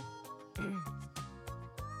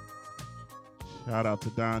Shout out to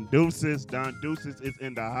Don Deuces. Don Deuces is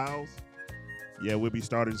in the house. Yeah, we'll be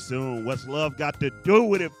starting soon. What's love got to do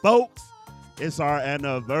with it, folks? It's our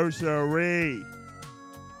anniversary.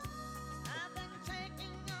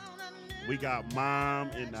 We got Mom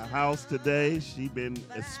in the house today. She been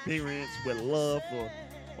experienced with love for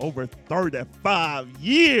over 35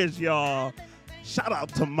 years, y'all. Shout out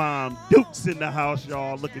to Mom Dukes in the house,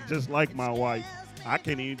 y'all. Looking just like my wife. I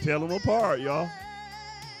can't even tell them apart, y'all.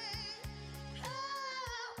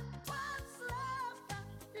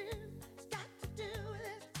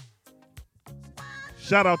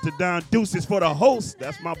 Shout out to Don Deuces for the host.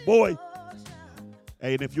 That's my boy.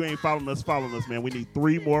 Hey, and if you ain't following us, man. We need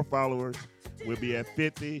 3 more followers. We'll be at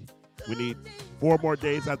 50. We need 4 more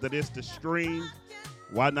days after this to stream.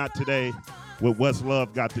 Why not today with What's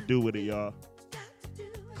Love Got to Do with it, y'all?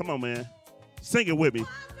 Come on, man. Sing it with me.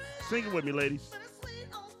 Sing it with me, ladies.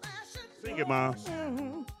 Sing it, Mom.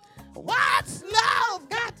 What's love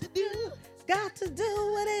got to do? Got to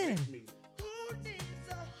do with it.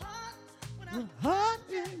 The heart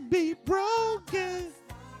can be broken.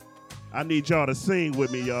 I need y'all to sing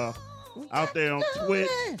with me, y'all. Out there on Twitch,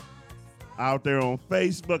 out there on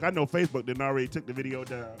Facebook. I know Facebook didn't already took the video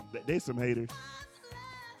down. They some haters.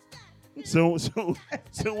 So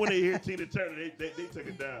when they hear Tina Turner, they took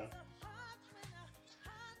it down.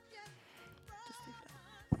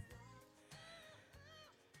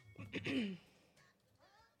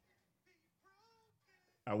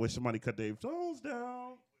 I wish somebody cut their phones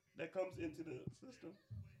down. That comes into the system.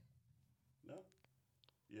 No?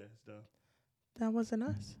 Yeah, it's done. That wasn't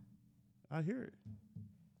us. I hear it.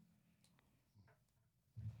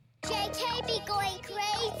 JK be going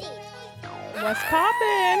crazy. What's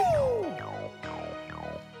poppin'?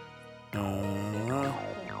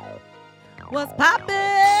 What's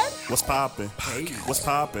poppin'? What's poppin'? What's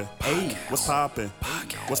poppin'? Hey, what's poppin'?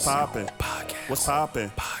 What's poppin'? What's poppin'?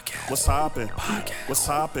 What's poppin'? What's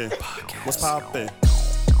poppin'? What's poppin'?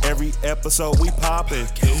 Every episode we poppin'.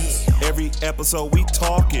 Every episode we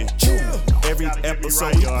talkin'. Every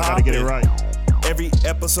episode we poppin'. Gotta get it right. Every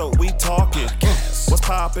episode we talkin'. What's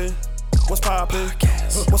poppin'? What's poppin'?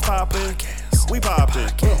 What's poppin'? We poppin'.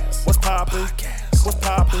 What's poppin'? What's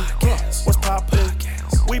poppin'? What's poppin'?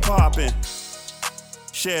 We poppin'.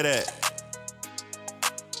 Share that.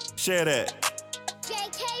 Share that.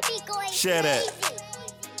 JK be going Share that.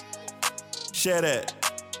 crazy. Share that.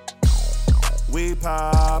 We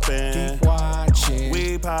poppin'. Keep watching.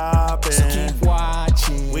 We poppin'. So keep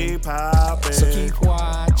watching. We poppin'. So keep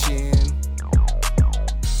watching.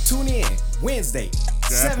 Tune in Wednesday,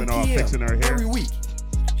 7 all p.m. fixing her hair. every week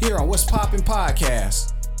here on What's Poppin'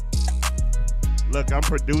 Podcast. Look, I'm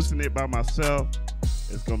producing it by myself.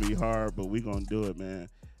 It's gonna be hard, but we gonna do it, man.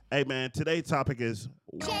 Hey, man, today's topic is...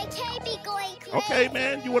 JK be going crazy. Okay,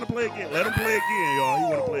 man, you want to play again? Let him play again, y'all. You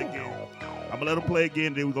want to play again? I'm going to let him play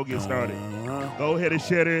again, then we going to get started. Go ahead and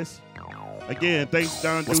share this. Again, thanks,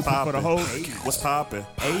 Don Deuces, for the host. Hey, what's poppin'?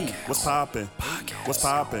 Hey, what's poppin'? What's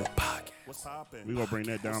poppin'? What's poppin'? We going to bring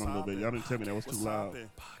that down a little bit. Y'all didn't tell me that was too loud.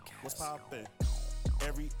 What's poppin'?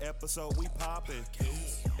 Every episode we poppin'.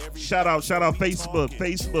 Shout out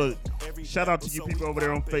Facebook. Shout out to you people over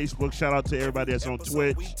there on Facebook. Shout out to everybody that's on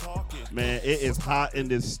Twitch. Man, it is hot in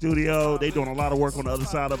this studio. They doing a lot of work on the other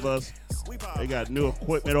side of us. They got new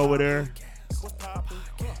equipment over there.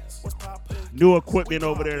 New equipment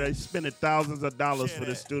over there. They spending thousands of dollars for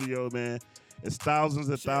this studio, man. It's thousands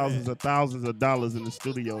and thousands and thousands of dollars in the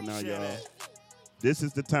studio now, y'all. This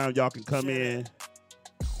is the time y'all can come in.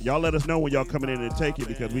 Y'all let us know when y'all coming in and take it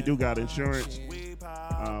because we do got insurance.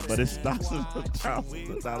 But it's thousands of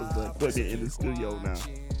dollars of equipment in the studio now.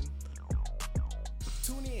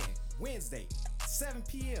 Tune in Wednesday, 7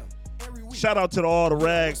 p.m. every week. Shout out to all the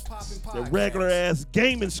rags, the regular ass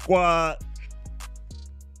gaming squad.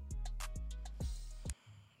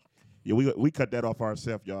 Yeah, we cut that off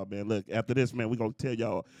ourselves, y'all, man. Look, after this, man, we gonna tell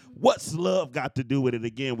y'all what's love got to do with it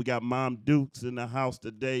again. We got Mom Dukes in the house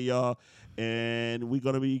today, y'all, and we're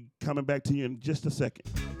gonna be coming back to you in just a second.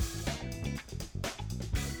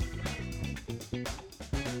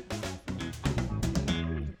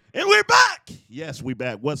 And we're back. Yes, we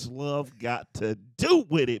back. What's love got to do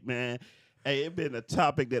with it, man? Hey, it's been a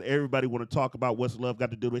topic that everybody want to talk about. What's love got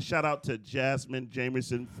to do with it? Shout out to Jasmine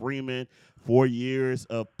Jamerson Freeman. 4 years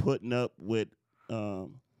of putting up with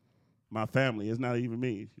my family. It's not even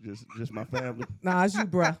me. Just my family. Nah, it's you,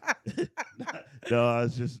 bruh. No,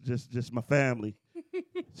 it's just my family.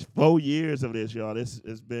 It's 4 years of this, y'all. This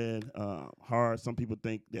has been hard. Some people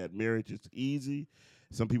think that marriage is easy.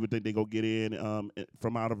 Some people think they go get in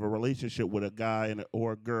from out of a relationship with a guy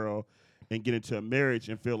or a girl and get into a marriage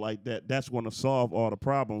and feel like that's going to solve all the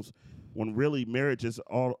problems. when really marriage is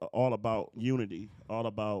all about unity, all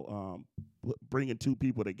about bringing two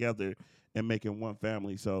people together and making one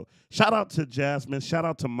family. So shout out to Jasmine. Shout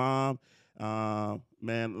out to Mom.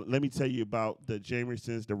 Man, let me tell you about the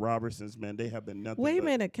Jamersons, the Robertsons, man. They have been nothing. Wait a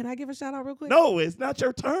minute. Can I give a shout out real quick? No, it's not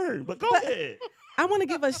your turn, but go ahead. I want to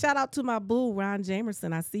give a shout out to my boo, Ron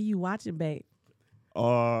Jamerson. I see you watching, babe.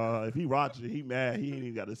 If he watching, he mad. He ain't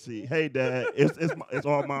even got to see. Hey, Dad, it's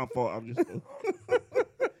all my fault. I'm just.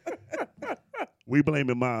 We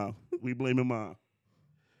blaming Mom.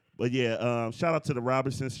 But yeah, shout out to the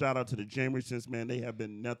Robertsons. Shout out to the Jamersons, man. They have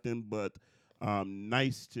been nothing but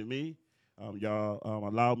nice to me. Y'all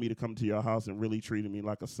allowed me to come to your house and really treated me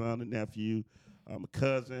like a son, a nephew, a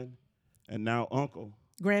cousin, and now uncle.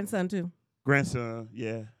 Grandson, too. Grandson,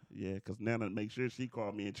 yeah, because Nana make sure she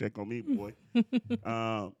called me and check on me, boy.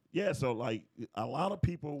 Yeah, so like a lot of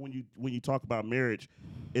people, when you talk about marriage,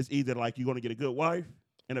 it's either like you're gonna get a good wife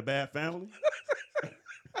and a bad family,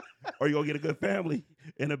 or you're gonna get a good family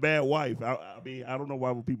and a bad wife. I mean, I don't know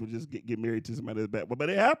why people just get married to somebody that's bad, but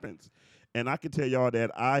it happens. And I can tell y'all that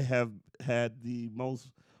I have had the most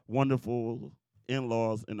wonderful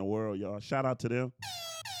in-laws in the world, y'all. Shout out to them.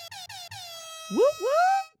 Whoop,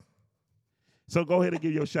 whoop. So go ahead and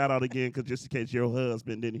give your shout out again, because just in case your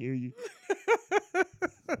husband didn't hear you.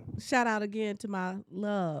 Shout out again to my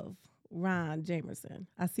love, Ron Jamerson.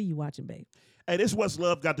 I see you watching, babe. Hey, this What's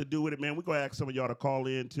Love got to do with it, man. We're going to ask some of y'all to call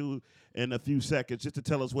in, too, in a few seconds just to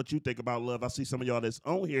tell us what you think about love. I see some of y'all that's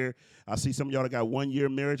on here. I see some of y'all that got 1 year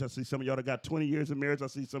marriage. I see some of y'all that got 20 years of marriage. I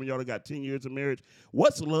see some of y'all that got 10 years of marriage.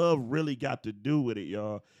 What's love really got to do with it,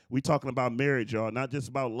 y'all? We talking about marriage, y'all. Not just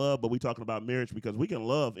about love, but we talking about marriage, because we can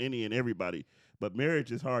love any and everybody. But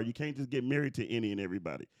marriage is hard. You can't just get married to any and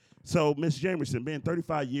everybody. So, Miss Jamerson, being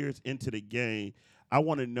 35 years into the game, I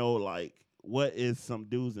want to know, like, what is some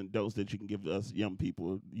do's and don'ts that you can give us young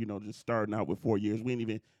people, you know, just starting out with 4 years? We ain't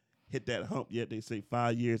even hit that hump yet. They say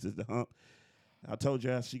 5 years is the hump. I told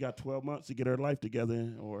you she got 12 months to get her life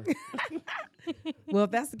together. Or Well,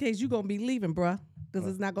 if that's the case, you're going to be leaving, bruh, because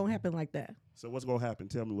it's not going to happen like that. So what's going to happen?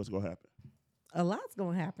 Tell me what's going to happen. A lot's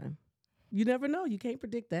going to happen. You never know. You can't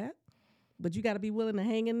predict that. But you got to be willing to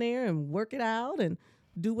hang in there and work it out and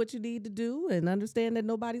do what you need to do and understand that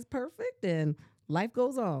nobody's perfect and life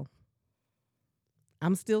goes on.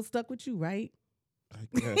 I'm still stuck with you, right?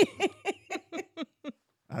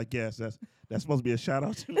 I guess that's supposed to be a shout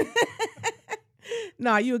out to me.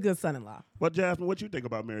 No, you a good son-in-law. Well, Jasmine, what you think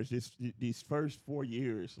about marriage? These first 4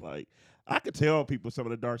 years, like I could tell people some of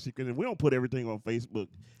the dark secrets, and we don't put everything on Facebook.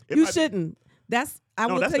 You shouldn't. That's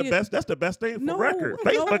the best thing for record.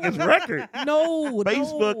 Facebook is record.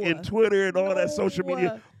 Facebook and Twitter and all that social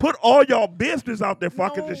media. Put all y'all business out there if I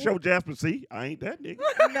could just show Jasper. See, I ain't that nigga.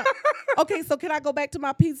 No. Okay, so can I go back to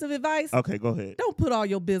my piece of advice? Okay, go ahead. Don't put all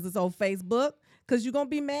your business on Facebook, because you're going to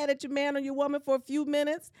be mad at your man or your woman for a few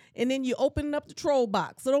minutes, and then you open up the troll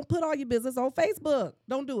box. So don't put all your business on Facebook.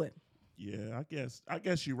 Don't do it. Yeah, I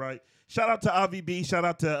guess you're right. Shout out to IVB. Shout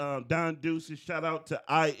out to Don Deuces. Shout out to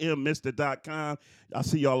IamMr.com. I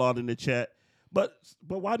see y'all all in the chat. But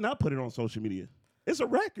why not put it on social media? It's a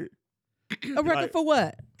record. A record for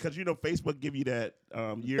what? Because, you know, Facebook give you that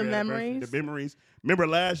year. The memories. The memories. Remember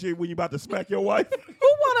last year when you about to smack your wife? Who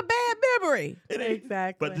want a bad memory?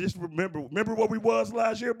 Exactly. But just remember what we was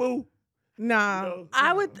last year, boo? Nah. You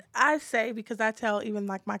know? I say, because I tell even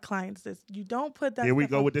like my clients this, you don't put that. Here we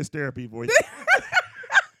stuff go on- with this therapy voice.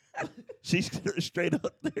 She's straight up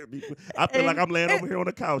therapy. I feel like I'm laying over here on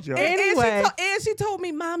the couch, y'all. Anyway. And she told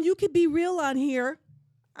me, Mom, you could be real on here.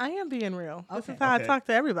 I am being real. This Okay. is how Okay. I talk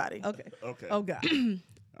to everybody. Okay. Okay. Oh, God.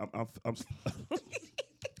 I'm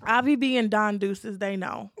IVB and Don Deuces, they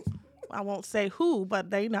know. I won't say who,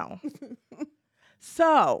 but they know.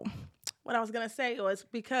 So, what I was going to say was,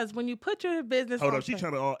 because when you put your business Hold on up, she's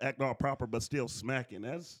trying to act all proper but still smacking.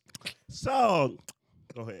 That's so.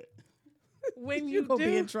 Go ahead. when You're you going to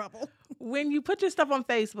be in do, trouble. when you put your stuff on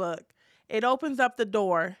Facebook, it opens up the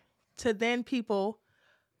door to then people,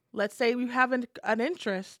 let's say you have an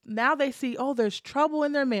interest. Now they see, oh, there's trouble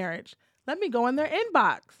in their marriage. Let me go in their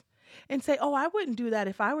inbox and say, oh, I wouldn't do that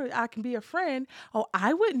if I can be a friend. Oh,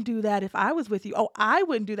 I wouldn't do that if I was with you. Oh, I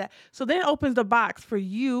wouldn't do that. So then it opens the box for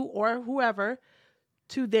you or whoever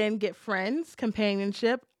to then get friends,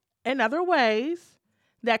 companionship, and other ways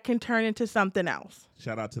that can turn into something else.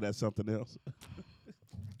 Shout out to that something else.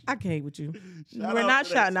 I can't with you. We're not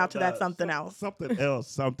shouting out to that something else. Something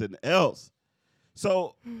else.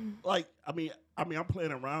 So, like, I mean, I mean, I'm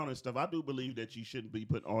playing around and stuff. I do believe that you shouldn't be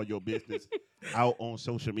putting all your business out on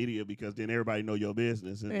social media because then everybody know your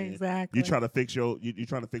business. And Exactly. you try to fix your you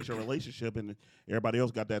trying to fix your relationship, and everybody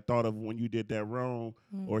else got that thought of when you did that wrong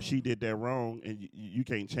or she did that wrong, and you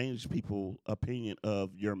can't change people's opinion of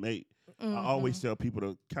your mate. I always tell people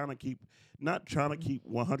to kind of not trying to keep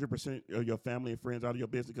 100% of your family and friends out of your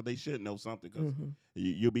business because they should know something because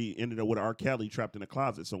you'll be ended up with R. Kelly trapped in a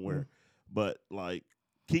closet somewhere. But like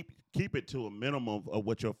keep it to a minimum of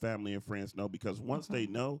what your family and friends know because once they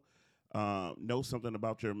know something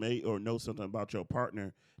about your mate or know something about your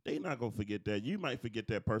partner, they not gonna forget that. You might forget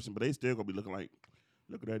that person, but they still gonna be looking like,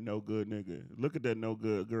 look at that no good nigga. Look at that no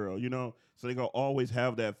good girl. You know, so they gonna always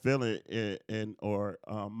have that feeling or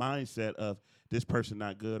mindset of this person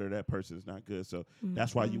not good or that person is not good. So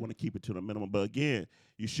that's why you want to keep it to the minimum. But again,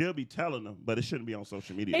 you should be telling them, but it shouldn't be on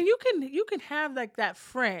social media. And you can have like that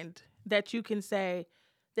friend that you can say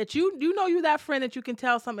that you know you that friend that you can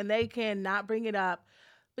tell something they can not bring it up.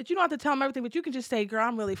 But you don't have to tell them everything, but you can just say, girl,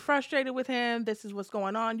 I'm really frustrated with him. This is what's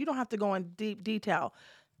going on. You don't have to go in deep detail.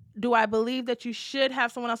 Do I believe that you should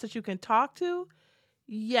have someone else that you can talk to?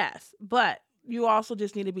 Yes. But you also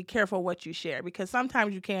just need to be careful what you share because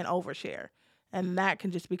sometimes you can overshare and that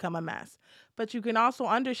can just become a mess. But you can also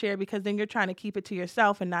undershare because then you're trying to keep it to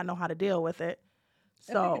yourself and not know how to deal with it.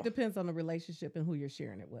 I So think it depends on the relationship and who you're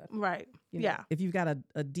sharing it with. right. You know, Yeah. If you've got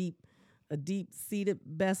a deep seated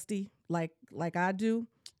bestie like I do,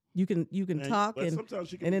 you can talk but and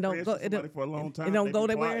sometimes you can and be it don't friends go with somebody for a long time. It don't They go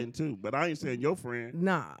be nowhere. plotting too. But I ain't saying your friend.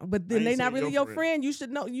 Nah, but I then ain't they not saying really your your friend. friend.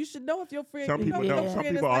 You should know if your friend. Some you people know if don't. your Some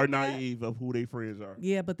friend is people are like that. naive of who their friends are.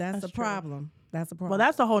 Yeah, but that's a That's true. problem. That's a problem. Well,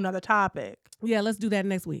 that's a whole nother topic. yeah. Let's do that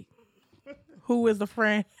next week. Who is a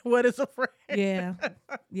friend? What is a friend? Yeah,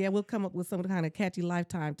 yeah. We'll come up with some kind of catchy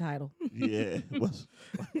lifetime title. Yeah.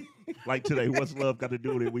 Like today, what's love got to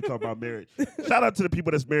do with it? We talk about marriage. Shout out to the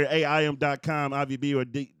people that's married. AIM.com, Ivy B or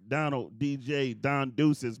Donald, DJ, Don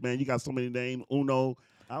Deuces, man. You got so many names. Uno.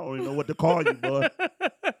 I don't even know what to call you, boy.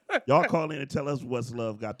 Y'all call in and tell us what's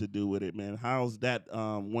love got to do with it, man. How's that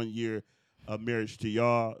 1 year of marriage to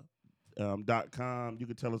y'all? .com. You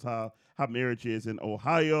can tell us how marriage is in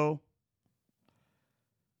Ohio.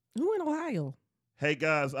 Who in Ohio? Hey,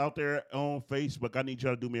 guys, out there on Facebook, I need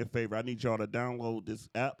y'all to do me a favor. I need y'all to download this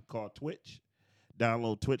app called Twitch.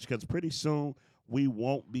 Download Twitch because pretty soon we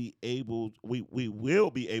won't be able, we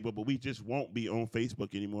will be able, but we just won't be on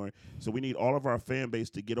Facebook anymore. So we need all of our fan base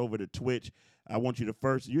to get over to Twitch. I want you to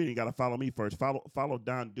first, you ain't got to follow me first. Follow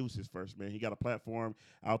Don Deuces first, man. He got a platform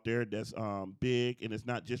out there that's big, and it's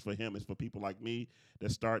not just for him. It's for people like me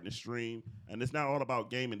that's starting to stream. And it's not all about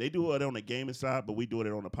gaming. They do it on the gaming side, but we do it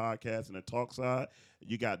on the podcast and the talk side.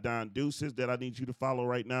 You got Don Deuces that I need you to follow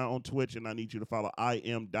right now on Twitch, and I need you to follow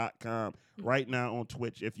IM.com right now on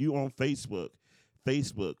Twitch. If you on Facebook,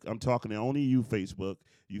 I'm talking to only you, Facebook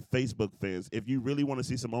Facebook fans. If you really want to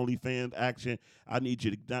see some OnlyFans action, I need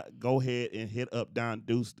you to go ahead and hit up Don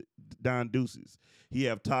Deuces. He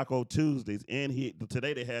have Taco Tuesdays, and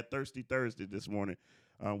today they had Thirsty Thursday this morning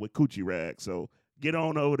with Coochie Rag. So get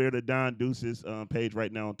on over there to Don Deuces page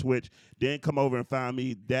right now on Twitch. Then come over and find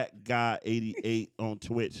me, That Guy 88 on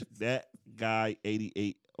Twitch. That Guy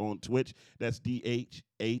 88 on Twitch. That's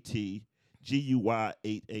DHAT.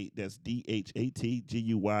 GUY88. That's DHAT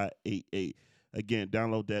GUY88. Again,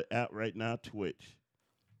 download that app right now, Twitch.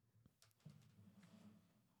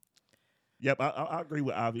 Yep, I agree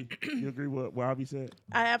with Avi. You agree with what Avi said?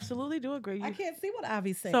 I absolutely do agree. I can't see what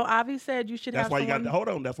Avi's saying. So Avi said you should That's have why someone. you got. Hold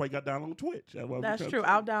on. That's why you got download Twitch. That's true.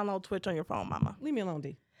 I'll download Twitch on your phone, Mama. Leave me alone,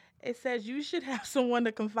 D. It says you should have someone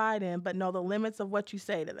to confide in, but know the limits of what you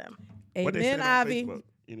say to them. What they Amen, said on Ivy. Facebook?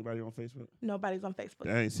 Anybody on Facebook? Nobody's on Facebook.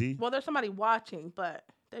 I ain't see. Well, there's somebody watching, but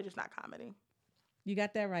they're just not commenting. You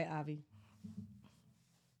got that right, Avi.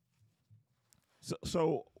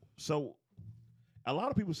 So a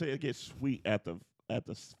lot of people say it gets sweet at the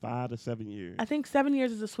 5 to 7 years. I think 7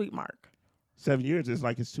 years is a sweet mark. 7 years is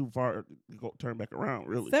like it's too far to turn back around.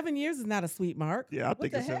 Really? 7 years is not a sweet mark. Yeah, I What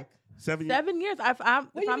think the it's heck? 7 years. 7 years. What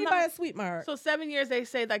do you mean not, by a sweet mark? So 7 years, they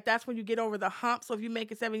say like that's when you get over the hump. So if you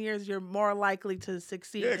make it 7 years, you're more likely to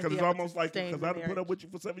succeed. Yeah, and because be it's able to almost like sustain because the I done put marriage. up with you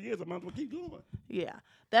for 7 years, I might as well keep going. Yeah,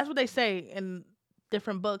 that's what they say in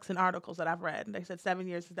different books and articles that I've read. They said 7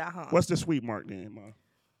 years is that hump. What's the sweet mark then, Ma?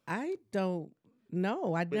 I don't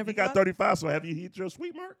know. I But never you got thought- 35, so have you hit your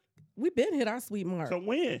sweet mark? We've been hit our sweet mark So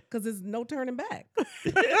when? because there's no turning back.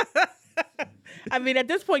 I mean, at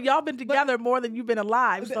this point, y'all been together more than you've been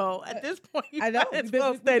alive. So at this point, you I know might as we've been,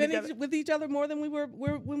 well we've stay been together. with each other more than we were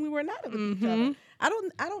when we were not with each other. I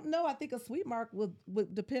don't know. I think a sweet mark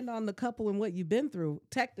would depend on the couple and what you've been through.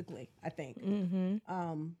 Technically, I think.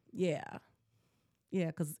 Yeah. Yeah,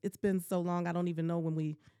 because it's been so long. I don't even know when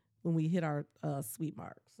we hit our sweet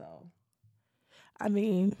mark. So I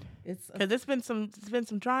mean, it's because it's been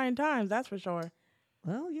some trying times, that's for sure.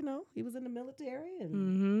 well, he was in the military and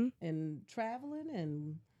Mm-hmm. and traveling,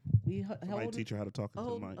 and we Somebody teach her how to talk into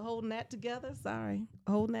the mic. holding that together. Sorry,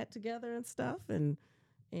 holding that together and stuff, and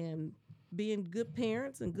being good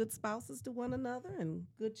parents and good spouses to one another and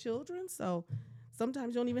good children. So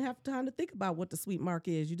sometimes you don't even have time to think about what the sweet mark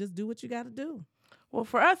is. You just do what you got to do. Well,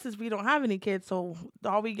 for us, is we don't have any kids, so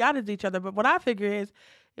all we got is each other. But what I figure is,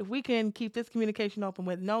 if we can keep this communication open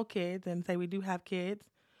with no kids and say we do have kids,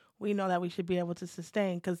 we know that we should be able to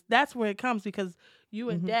sustain. Because that's where it comes. Because you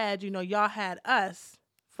and Dad, y'all had us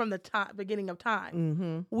from the beginning of time.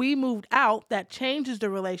 Mm-hmm. We moved out. That changes the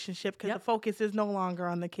relationship because Yep. the focus is no longer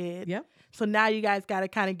on the kid. Yep. So now you guys got to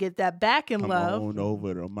kind of get that back in Come love. on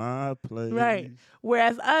over to my place. Right.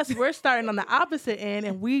 Whereas us, we're starting on the opposite end,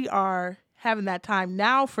 and we are having that time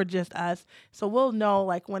now for just us. So we'll know,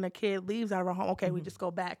 like, when a kid leaves out of our home, okay, we just go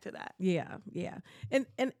back to that. Yeah, yeah, and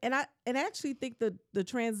I actually think the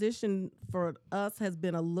transition for us has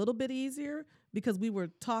been a little bit easier because we were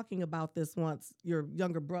talking about this once your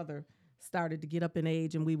younger brother started to get up in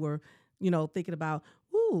age, and we were, thinking about,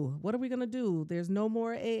 ooh, what are we gonna do? There's no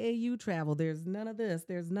more AAU travel. There's none of this.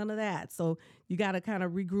 There's none of that. So you got to kind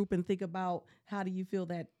of regroup and think about how do you feel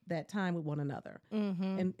that time with one another,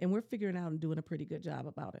 and we're figuring out and doing a pretty good job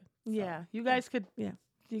about it. So, Yeah. You guys could. Yeah.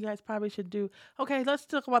 You guys probably should do. Okay, let's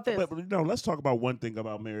talk about this. But no, let's talk about one thing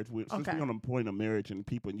about marriage. Since Okay. we're on the point of marriage and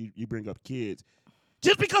people, and you bring up kids.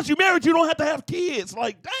 Just because you're married, you don't have to have kids.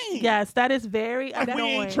 Like, dang. Yes, that is very Like, we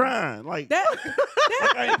annoying. ain't trying. Like, That,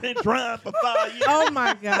 like I ain't been trying for 5 years. oh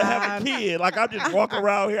my To have a God. kid. Like, I'm just walking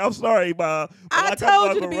around here. I'm sorry, Bob. But I like, I'm told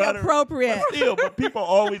not you to gonna be run appropriate. But still, but people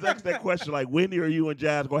always ask that question, like, when are you and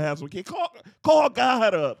Jazz gonna have some kids? Call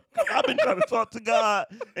God up. 'Cause I've been trying to talk to God,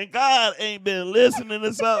 and God ain't been listening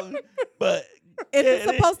to something. But If yeah,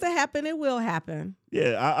 it's supposed to happen, it will happen.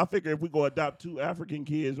 yeah, I figure if we go adopt 2 African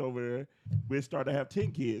kids over there, we'll start to have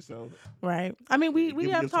 10 kids. So Right. I mean, we Give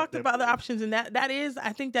have yourself talked that about the break. options, and that is,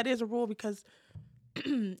 I think that is a rule because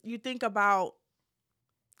you think about.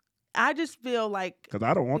 I just feel like because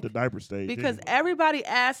I don't want the diaper stage. because anyway. everybody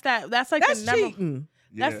asks that. That's like That's the number. cheating.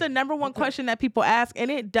 That's Yeah. the number one question that people ask, and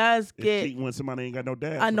it does It's get cheating when somebody ain't got no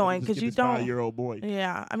dad. annoying, 'cause you don't- 5-year-old boy.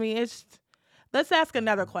 Yeah, I mean, it's. Let's ask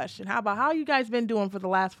another question. How about how you guys been doing for the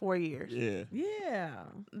last 4 years? Yeah. Yeah.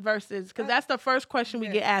 Versus, because that's the first question we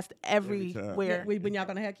Yeah. get asked Every time. everywhere. When y'all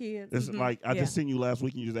gonna have kids? It's like I Yeah. just seen you last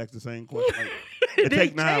week and you just asked the same question. Like, it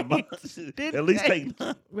take 9 months. At least take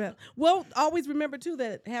 9. Well, always remember too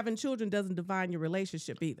that having children doesn't define your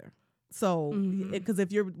relationship either. So, because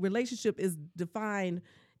if your relationship is defined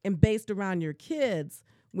and based around your kids,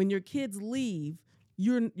 when your kids leave,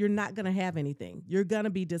 you're not going to have anything. You're going to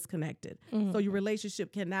be disconnected. So your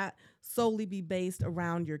relationship cannot solely be based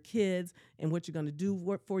around your kids and what you're going to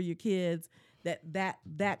do for your kids. That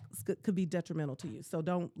could be detrimental to you. So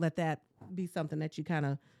don't let that be something that you kind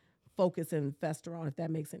of focus and fester on, if that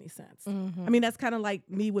makes any sense. I mean, that's kind of like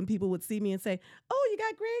me when people would see me and say, "Oh, you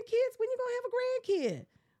got grandkids? When you gonna have a grandkid?"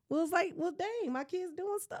 Well, it's like, well, dang, my kid's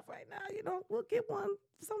doing stuff right now. We'll get one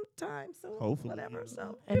sometime soon. Hopefully, whatever. yeah.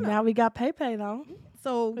 So, And now we got Pepe though.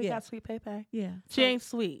 so We yeah, got Sweet Pepe. yeah. She ain't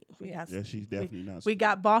sweet. We got Yeah, she's definitely not. we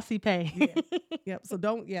got Bossy Pay. Yep. So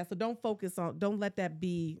don't focus on. Don't let that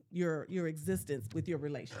be your existence with your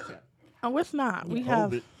relationship. Oh, it's not. We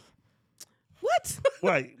have. COVID. What?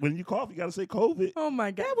 Right. When you cough, you got to say COVID. Oh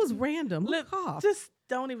my God. That was random. Who Look, coughed? just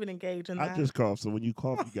don't even engage in I that. just coughed. So when you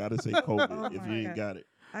cough, you got to say COVID Oh if my you ain't God. got it.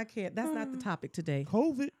 I can't. That's not the topic today.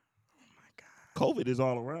 COVID. COVID is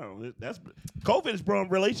all around. COVID has brought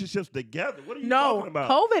relationships together. What are you No, talking about?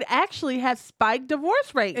 COVID actually has spiked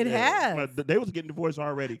divorce rates. It has. But they was getting divorced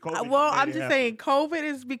already. COVID Well, made I'm it just happen. saying, COVID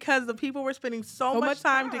is because the people were spending so much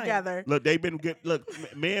time together. Look, they've been good. Look,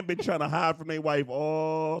 man, been trying to hide from their wife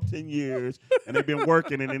all 10 years, and they've been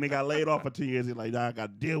working, and then they got laid off for 2 years. They're like, nah, I got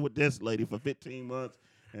to deal with this lady for 15 months,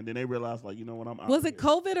 and then they realized, like, you know what, I'm out. Was it here.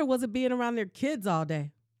 COVID or was it being around their kids all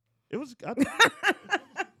day? It was.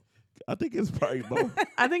 I think it's probably both.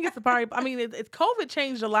 I think it's probably. I mean, it's COVID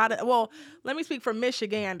changed a lot of. Well, let me speak for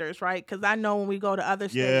Michiganders, right? Because I know when we go to other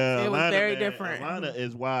states, Yeah, it was Atlanta, very man, different. Atlanta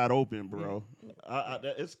is wide open, bro.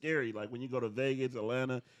 It's scary. Like when you go to Vegas,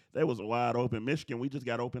 Atlanta, that was wide open. Michigan, we just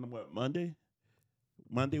got open. What, Monday?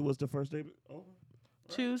 Monday was the first day. Oh,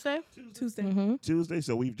 Tuesday. Tuesday. Mm-hmm. Tuesday.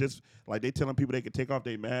 So we've just like they telling people they could take off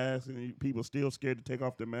their masks, and people still scared to take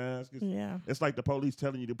off their masks. Yeah. It's like the police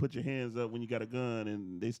telling you to put your hands up when you got a gun,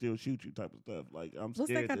 and they still shoot you, type of stuff. Like I'm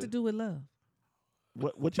What's scared. that got to do with love?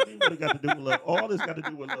 What you mean? What it got to do with love? All this got to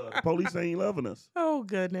do with love. The police ain't loving us. Oh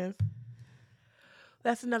goodness.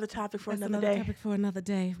 That's another topic for That's another another day. topic for another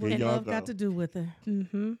day. What Here y'all love got go. to do with it?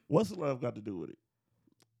 Mm-hmm. What's love got to do with it?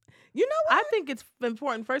 You know what? I think it's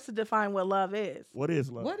important first to define what love is. What is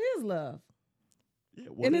love? What is love? Yeah,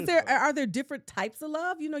 what And is there love? are there different types of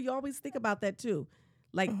love? You know, you always think about that too.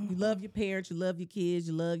 Like you love your parents, you love your kids,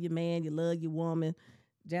 you love your man, you love your woman.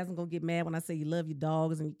 Jasmine gonna get mad when I say you love your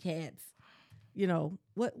dogs and your cats. You know,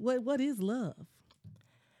 what is love?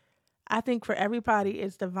 I think for everybody,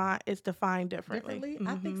 it's defined differently. Differently?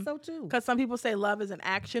 I think so too. Because some people say love is an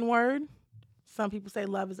action word. Some people say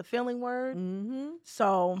love is a feeling word. Mm-hmm.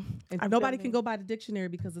 So And I nobody really- can go by the dictionary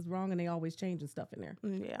because it's wrong and they always changing stuff in there.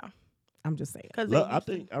 Yeah. I'm just saying. Because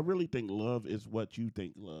I really think love is what you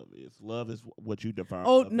think love is. Love is what you define.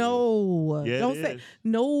 Oh love is. no! Yeah, Don't it say is.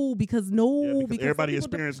 no because Yeah, because because everybody some people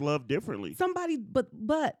experiences love differently. somebody, but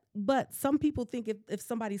some people think if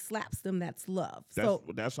somebody slaps them, that's love.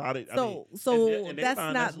 That's how they. so in their that's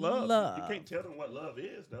mind, not love. love. You can't tell them what love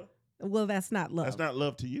is, though. Well, that's not love. That's not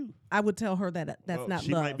love to you. I would tell her that that's Well, not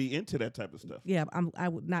she love. might be into that type of stuff. Yeah, I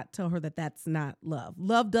would not tell her that that's not love.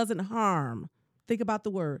 Love doesn't harm. Think about the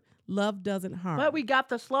word. Love doesn't harm. But we got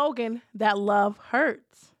the slogan that love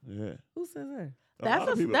hurts. Yeah. Who says that?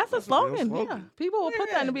 That's a real slogan. Yeah. slogan. People will put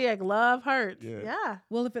that and be like, love hurts. Yeah. Yeah.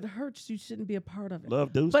 Well, if it hurts, you shouldn't be a part of it.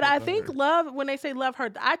 Love do. But I stuff think hurt. love, when they say love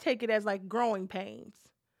hurts, I take it as like growing pains.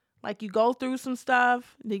 Like you go through some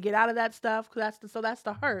stuff, you get out of that stuff, that's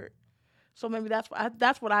the hurt. So maybe that's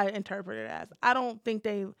what I interpret it as. I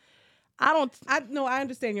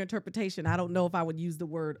understand your interpretation. I don't know if I would use the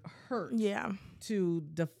word hurt Yeah. to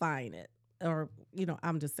define it, or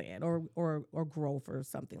I'm just saying, or growth or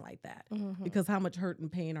something like that. Mm-hmm. Because how much hurt and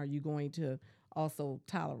pain are you going to also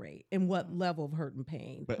tolerate, and what level of hurt and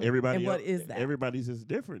pain? But everybody, And what is that? Everybody's is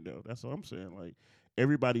different, though. That's what I'm saying. Like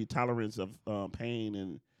everybody' tolerance of pain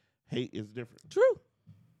and hate is different. True.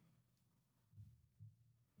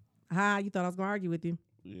 You thought I was gonna argue with you?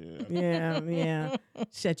 Yeah. Yeah.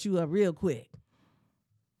 Shut you up real quick.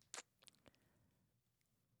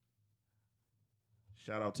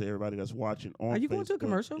 Shout out to everybody that's watching on. Are you going to a Facebook.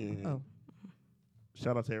 commercial? Yeah. Oh,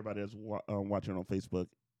 Shout out to everybody that's watching on Facebook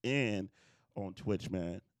and on Twitch,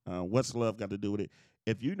 man. What's love got to do with it?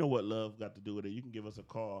 If you know what love got to do with it, you can give us a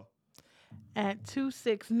call. At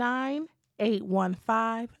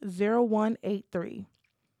 269-815-0183.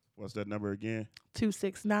 What's that number again?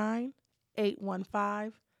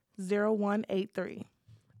 269-815-0183.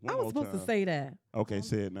 I was supposed to say that. Okay,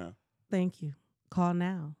 say it now. Thank you. Call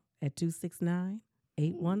now at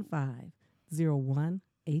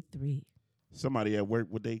 269-815-0183. Somebody at work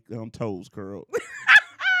with their toes curled. It's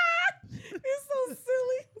so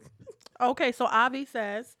silly. Okay, so Avi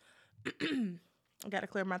says, I got to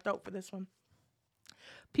clear my throat for this one.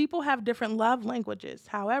 People have different love languages.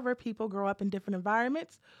 However, people grow up in different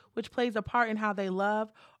environments, which plays a part in how they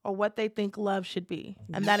love or what they think love should be.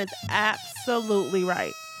 And that is absolutely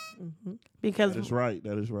right. Mm-hmm. Because That is right.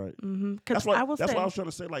 That is right. Because That's what I will say, I was trying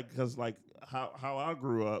to say. Like, because like how I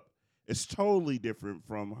grew up, it's totally different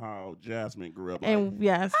from how Jasmine grew up. and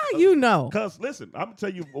yes, How you know? Because listen, I'm gonna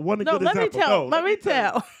tell you one no, good let me example. tell. No, let me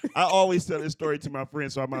tell. I always tell this story to my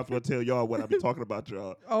friends, so I might as well tell y'all what I've been talking about,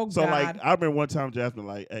 y'all. Oh, So God. like, I remember one time Jasmine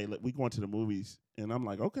like, "Hey, look, we going to the movies," and I'm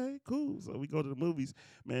like, "Okay, cool." So we go to the movies.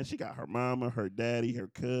 Man, she got her mama, her daddy, her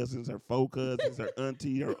cousins, her 4 cousins, her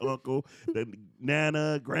auntie, her uncle, the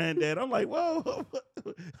nana, granddad. I'm like, whoa,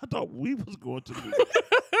 I thought we was going to the movies.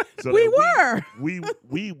 So We that were.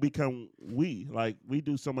 we become like we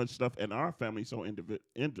do so much stuff in our family so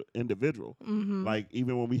individual. Mm-hmm. Like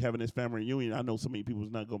even when we having this family reunion, I know so many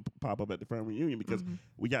people's not gonna pop up at the family reunion because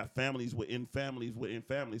we got families within families within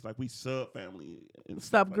families. Like we sub family and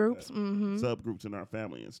stuff like Subgroups. that. Mm-hmm. Subgroups in our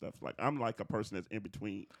family and stuff. Like I'm like a person that's in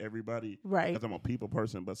between everybody. Right. Because I'm a people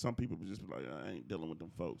person, but some people just be like, I ain't dealing with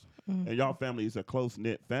them folks. Mm-hmm. And y'all family is a close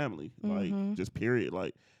knit family. Like just period.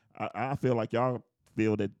 Like I feel like y'all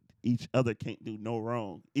feel that each other can't do no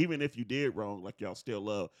wrong. Even if you did wrong, like y'all still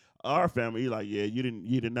love our family. Like, yeah, you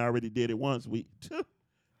didn't already did it once. We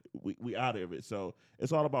out of it. So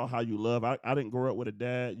it's all about how you love. I didn't grow up with a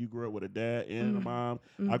dad. You grew up with a dad and a mom.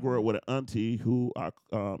 I grew up with an auntie who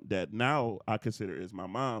that now I consider is my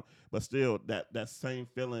mom. But still, that same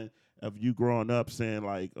feeling of you growing up saying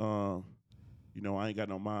like, I ain't got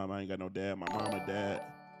no mom. I ain't got no dad. My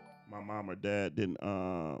mom or dad didn't.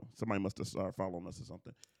 Somebody must have started following us or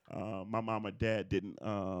something. My mom or dad didn't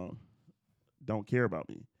don't care about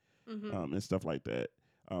me and stuff like that.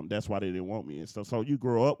 That's why they didn't want me and stuff. So you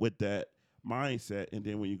grow up with that, mindset, and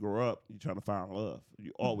then when you grow up, you're trying to find love.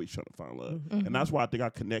 You always trying to find love, Mhm. and that's why I think I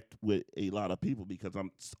connect with a lot of people because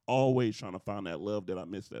I'm always trying to find that love that I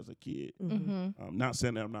missed as a kid. Mm-hmm. I'm not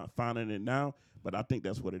saying that I'm not finding it now, but I think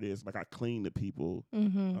that's what it is. Like I cling to people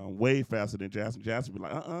Mm-hmm. way faster than Jasmine. Jasmine be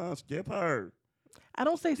like, skip her. I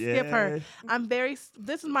don't say skip her. Yeah. I'm very.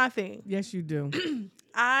 This is my thing. Yes, you do.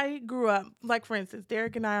 I grew up, like for instance,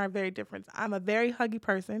 Derek and I are very different. I'm a very huggy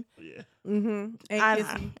person. Yeah. Mm-hmm. And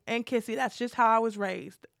kissy. And kissy. That's just how I was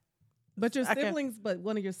raised. But your I can- siblings, but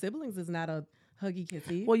one of your siblings is not a huggy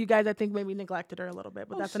kissy. Well, you guys, I think maybe neglected her a little bit,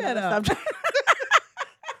 but Oh, that's shut another up. subject.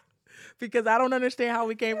 Because I don't understand how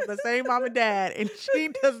we came from the same mom and dad, and she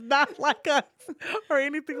does not like us or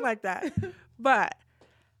anything like that. But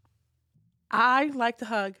I like to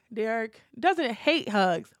hug. Derek doesn't hate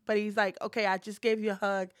hugs, but he's like, okay, I just gave you a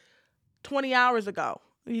hug 20 hours ago.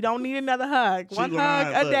 You don't need another hug. She One gonna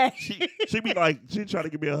hug lie, a look, day. She be like, she try to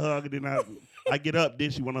give me a hug, and then I get up,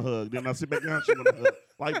 then she want a hug. Then I sit back down, she want a hug.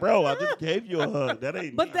 Like, bro, I just gave you a hug. That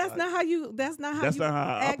ain't. But me. that's Like, not how you. That's not how That's you not how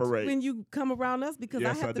I act operate. when you come around us. Because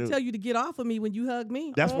Yes, I have I to do. tell you to get off of me when you hug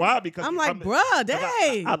me. That's why, because I'm like, bruh, 'cause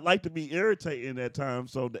dang. I like to be irritating at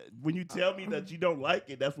times. So that when you tell me that you don't like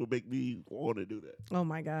it, that's what make me want to do that. Oh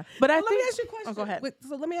my God. But I Well, let me think- ask you a question. Oh, go ahead. Wait,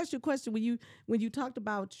 so let me ask you a question. When you talked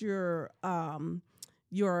about your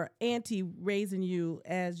auntie raising you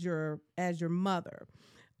as your mother,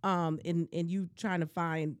 and you trying to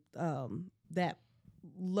find that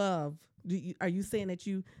love. Are you saying that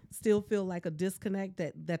you still feel like a disconnect,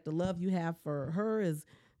 that the love you have for her is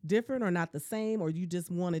different or not the same, or you just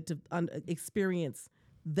wanted to experience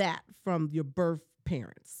that from your birth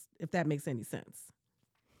parents, if that makes any sense?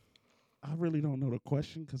 I really don't know the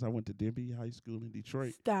question because I went to Denby High School in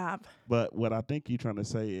Detroit. Stop. But what I think you're trying to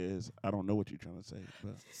say is, I don't know what you're trying to say.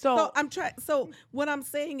 But So I'm trying. So what I'm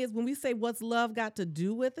saying is, when we say what's love got to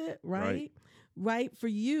do with it, right? Right. For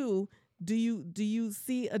you, do you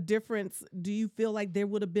see a difference? Do you feel like there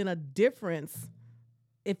would have been a difference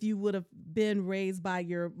if you would have been raised by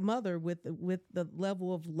your mother with the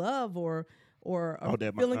level of love or a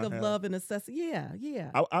that feeling I of have. love and necessity?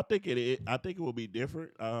 Yeah. I think I think it will be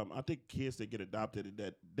different. I think kids that get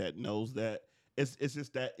adopted that knows that it's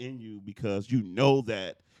just that in you because you know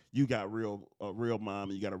that you got a real mom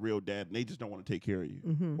and you got a real dad and they just don't want to take care of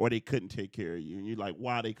you or they couldn't take care of you and you're like,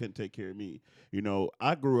 why they couldn't take care of me? You know,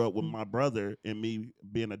 I grew up with my brother and me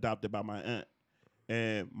being adopted by my aunt,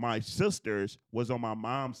 and my sisters was on my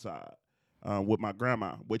mom's side with my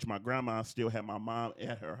grandma, which my grandma still had my mom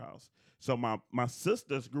at her house. So my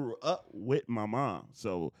sisters grew up with my mom.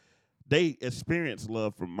 So they experienced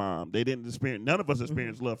love from mom. They didn't experience, none of us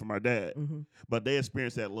experienced love from our dad, but they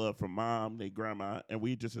experienced that love from mom, their grandma, and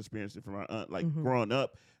we just experienced it from our aunt. Like growing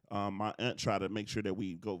up, my aunt tried to make sure that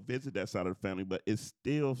we go visit that side of the family, but it's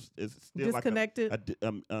still Disconnected. like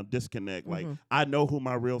a disconnect. Like I know who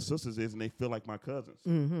my real sisters is, and they feel like my cousins,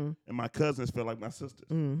 and my cousins feel like my sisters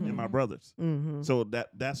and my brothers. So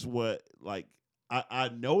that's what like I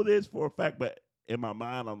know this for a fact, but in my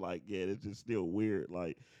mind I'm like, yeah, it's just still weird.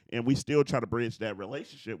 Like, and we still try to bridge that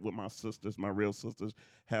relationship with my sisters, my real sisters,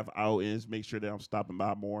 have outings, make sure that I'm stopping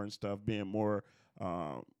by more and stuff, being more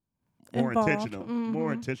Involved. intentional,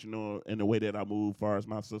 more intentional in the way that I move, as far as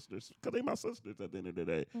my sisters, because they my sisters at the end of the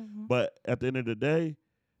day. But at the end of the day,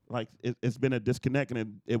 like it's been a disconnect,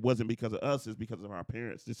 and it wasn't because of us; it's because of our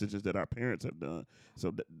parents. This is just that our parents have done.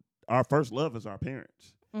 So our first love is our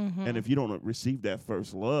parents, and if you don't receive that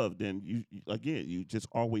first love, then you just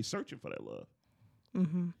always searching for that love.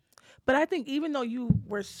 But I think even though you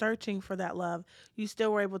were searching for that love, you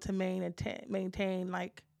still were able to maintain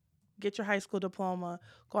like, get your high school diploma,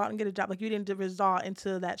 go out and get a job. Like, you didn't resort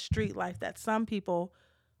into that street life that some people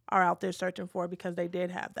are out there searching for because they did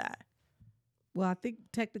have that. Well, I think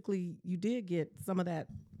technically you did get some of that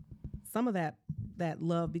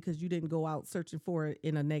love because you didn't go out searching for it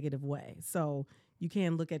in a negative way. So you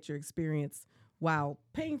can look at your experience, while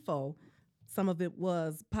painful, some of it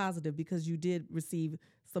was positive because you did receive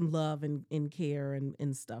some love and care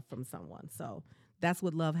and stuff from someone. So that's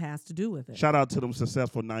what love has to do with it. Shout out to them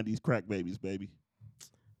successful '90s crack babies, baby.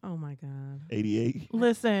 Oh my God. '88. I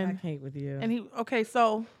Listen, can't with you. okay,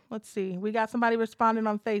 so let's see. We got somebody responding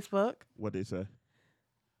on Facebook. What they say?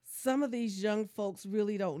 Some of these young folks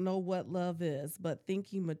really don't know what love is, but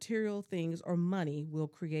thinking material things or money will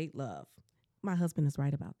create love. My husband is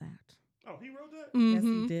right about that. Oh, he wrote that. Yes,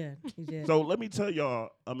 he did. He did. So let me tell y'all,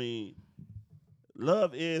 I mean,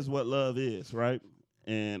 love is what love is, right?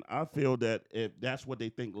 And I feel that if that's what they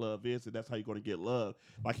think love is, and that's how you're going to get love.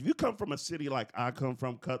 Like, if you come from a city like I come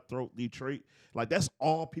from, Cutthroat, Detroit, like, that's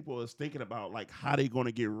all people is thinking about, like, how they going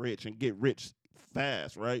to get rich and get rich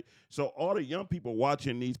fast, right? So all the young people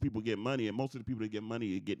watching these people get money, and most of the people that get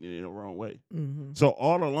money are getting it in the wrong way. Mm-hmm. So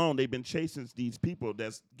all along, they've been chasing these people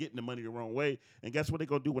that's getting the money the wrong way. And guess what they're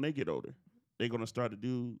going to do when they get older? They're going to start to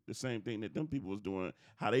do the same thing that them people was doing,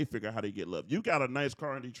 how they figure out how they get love. You got a nice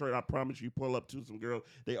car in Detroit. I promise you pull up to some girls.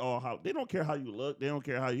 They don't care how you look. They don't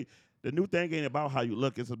care how you. The new thing ain't about how you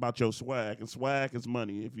look. It's about your swag. And swag is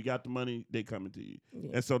money. If you got the money, they coming to you. Yeah.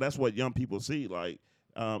 And so that's what young people see. Like,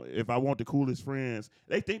 if I want the coolest friends,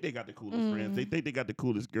 they think they got the coolest friends. They think they got the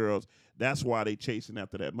coolest girls. That's why they chasing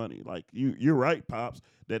after that money. Like, you're right, Pops,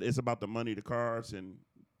 that it's about the money, the cars, and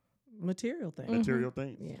Material thing. material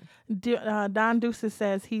things. Yeah. Don Deuces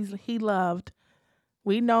says he loved.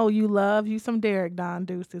 We know you love you some Derek, Don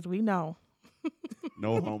Deuces. We know.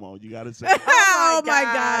 No homo. You got to say. Oh my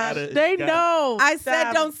gosh. They know. I said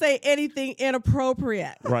Stop. don't say anything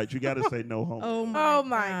inappropriate. Right. You got to say no homo. Oh Oh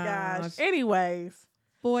my gosh. Anyways.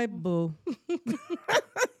 Boy, boo.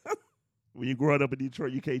 When you growing up in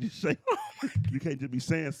Detroit, you can't just say, you can't just be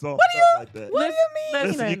saying soft What do stuff you- like that. What do you mean?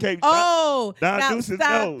 Listen, you can't. Oh, Don now Deuces,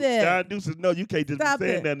 stop no. it. Don Deuces, no. You can't just Stop be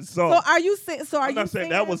saying it. nothing So soft. are you saying? So are I'm you not saying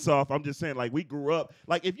that was soft. I'm just saying, like, we grew up.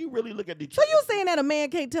 Like, if you really look at So Detroit. you saying that a man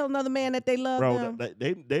can't tell another man that they love Bro, them?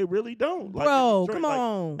 they really don't. Like, Bro, in Detroit, come like,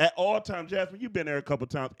 on. At all times, Jasmine, you've been there a couple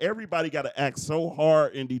times. Everybody got to act so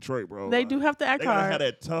hard in Detroit, bro. They Like, do have to act They gotta hard. have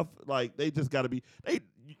that tough. Like, they just got to be.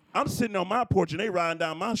 I'm sitting on my porch and they riding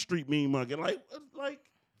down my street, mean mugging. Like.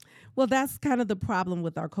 Well, that's kind of the problem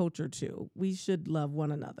with our culture too. We should love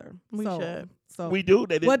one another. We So- should. So We do.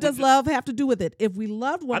 what does love have to do with it? If we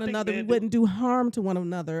loved one I think another, we men do. wouldn't do harm to one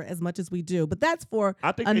another as much as we do. But that's for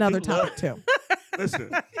I think they another do love- topic too.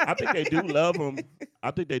 Listen, I think they do love them.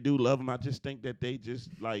 I think they do love them. I just think that they just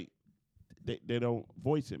like they don't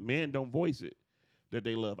voice it. Men don't voice it that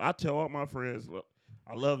they love. I tell all my friends, look,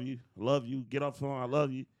 I love you. Get off the phone. I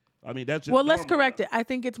love you. I mean, that's just Well, let's normal. correct it. I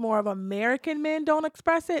think it's more of American men don't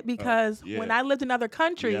express it because yeah. when I lived in other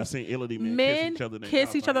countries, Yeah, I seen Illity men men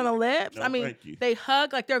kiss each other in their mouth. on the lips. No, I mean, thank you. they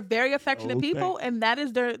hug like they're very affectionate No, people, thank and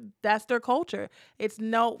that's their culture. It's they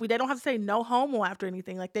don't have to say no homo after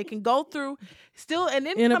anything. Like they can go through still and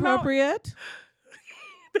then come out, Inappropriate.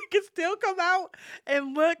 they can still come out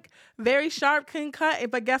and look very sharp, clean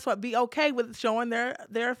cut. But guess what? Be okay with showing their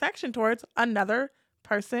affection towards another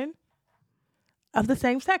person of the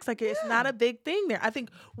same sex. Like it's not a big thing there. I think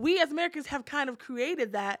we as Americans have kind of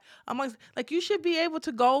created that amongst, like, you should be able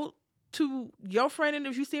to go to your friend and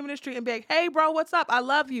if you see him in the street and be like, hey bro, what's up? I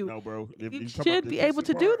love you. No, bro. If You talk about should the be able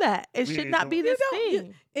to kissing do part, that. It we should ain't not be doing this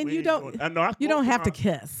thing. And we you ain't don't. doing- I know, I You don't spoke have to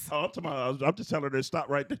my- kiss. Oh, I'm just telling her to stop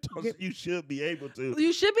right there. You should be able to.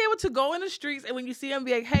 You should be able to go in the streets and when you see him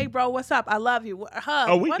be like, hey bro, what's up? I love you. Hug.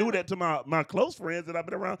 Oh, we whatever. do that to my close friends that I've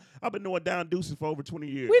been around. I've been doing Down Deuces for over 20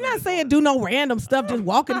 years. We're not saying do no random stuff, just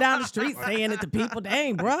walking down the street saying it to people.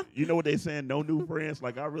 Dang, bruh. You know what they saying? No new friends.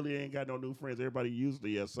 Like, I really ain't got no new friends. Everybody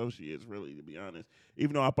usually associates, really, to be honest.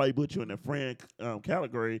 Even though I probably put you in the friend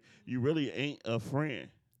category, you really ain't a friend.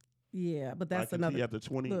 Yeah, but Like, that's until you another. after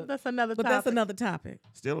 20. Look, That's another But topic. that's another topic.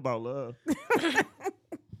 Still about love.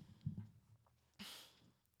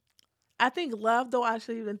 I think love, though,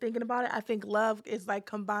 actually, even thinking about it, I think love is like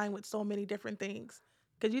combined with so many different things.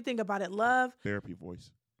 Because you think about it, love. Therapy voice.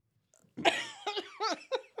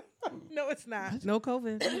 No, it's not. No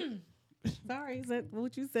COVID. Sorry, is that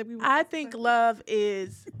what you said? We were I think love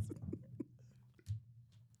is.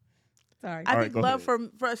 Sorry. I All right, think go love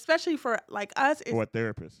ahead. for especially for like us For a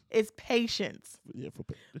therapist. is patience. Yeah, for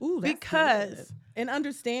Ooh, that's because- good. And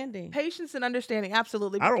understanding. Patience and understanding,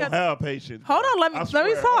 absolutely. I don't because- have patience. Hold on, let me I let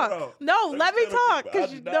me swear, hold talk. on. No, let me tell talk people, I because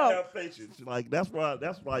do you not know. have patience. Like, that's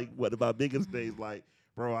like what my biggest things. Like,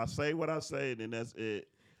 bro, I say what I say, and then that's it.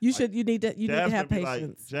 You should. You need to. You need to have be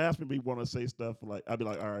patience. like, Jasmine be want to say stuff like, I'd be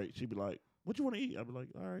like, all right. She'd be like, what you want to eat? I'd be like,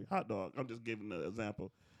 all right, hot dog. I'm just giving an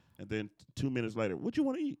example. And then 2 minutes later, what you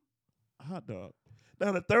want to eat? A hot dog.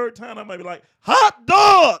 Now the third time, I might be like, hot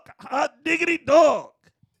dog, hot diggity dog.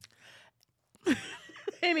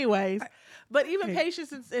 Anyways, but even Okay.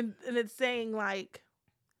 patience is and it's saying like,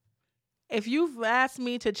 if you've asked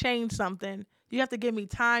me to change something, you have to give me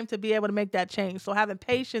time to be able to make that change. So having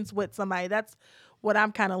patience with somebody, that's what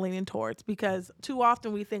I'm kind of leaning towards because too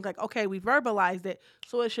often we think like, okay, we verbalized it,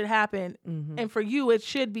 so it should happen. Mhm. And for you, it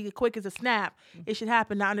should be quick as a snap. It should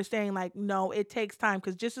happen. Not understanding like, no, it takes time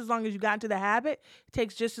because just as long as you got into the habit, it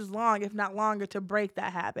takes just as long, if not longer, to break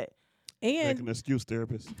that habit. Make And an excuse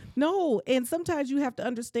therapist. no, and sometimes you have to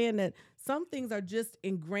understand that some things are just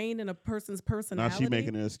ingrained in a person's Now personality. she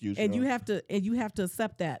making an excuse. and y'all. you have to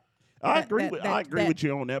accept that. I that- agree that- with that- I agree that with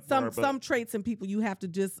you on that Some part. But some traits in people you have to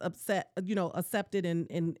just accept it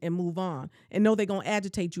and move on and know they're gonna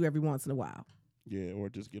agitate you every once in a while. Yeah, or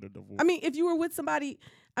just get a divorce. I mean, if you were with somebody,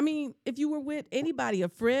 if you were with anybody, a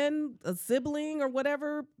friend, a sibling, or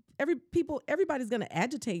whatever, everybody's going to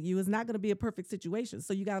agitate you. It's not going to be a perfect situation.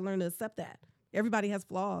 So you got to learn to accept that. Everybody has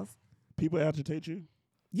flaws. People agitate you?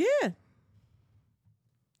 Yeah.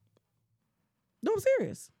 No, I'm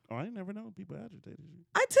serious. Oh, I ain't never known people agitated you.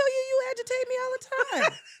 I tell you agitate me all the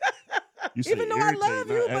time. You say Even though I irritate, love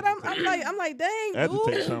you, not but agitate. I'm like, dang,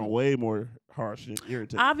 Agitate dude. sound way more harsh than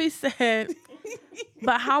irritate. Avi said,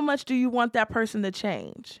 but how much do you want that person to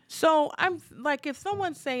change? So I'm like, if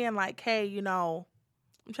someone's saying like, hey, I'm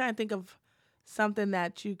trying to think of something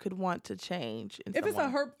that you could want to change. In If it's a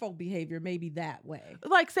someone. hurtful behavior, maybe that way.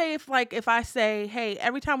 Like say if I say, hey,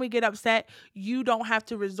 every time we get upset, you don't have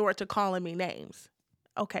to resort to calling me names.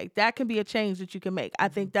 Okay, that can be a change that you can make. I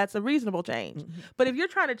think that's a reasonable change. But if you're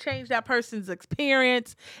trying to change that person's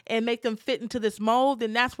experience and make them fit into this mold,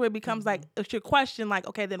 then that's where it becomes like it's your question, like,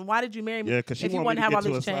 okay, then why did you marry me? Yeah, because she if you want me want to to have get all to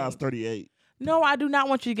a these size changes? 38. No, I do not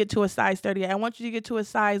want you to get to a size 38. I want you to get to a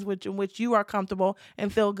size in which you are comfortable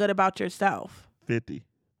and feel good about yourself. 50.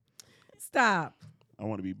 Stop. I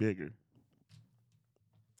want to be bigger.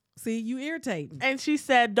 See, you irritating. And she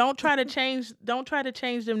said, don't try to change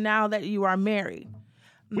them now that you are married.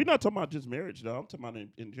 We're not talking about just marriage, though. I'm talking about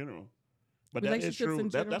in general. But that is Relationships true. in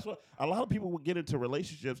general? That's what a lot of people will get into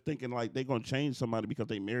relationships thinking like they're gonna change somebody because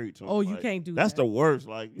they married to them. Oh, you Like, can't do That's that. the worst.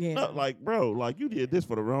 Like, Yeah. no, like, bro, like you did this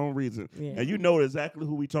for the wrong reason, Yeah. and you know exactly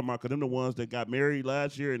who we talking about because them the ones that got married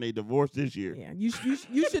last year and they divorced this year. Yeah, you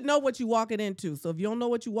should know what you walking into. So if you don't know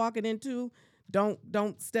what you walking into,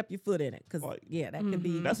 don't step your foot in it because Like, that can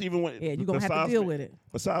be. That's even when Yeah, you're gonna have to besides deal ma- with it.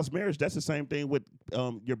 Besides marriage, that's the same thing with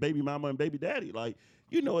your baby mama and baby daddy. Like,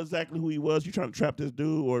 you know exactly who he was. You trying to trap this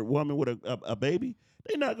dude or woman with a baby.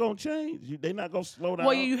 They're not gonna change. They're not gonna slow down.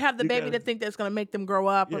 Well, you have the baby gotta- to think that's going to make them grow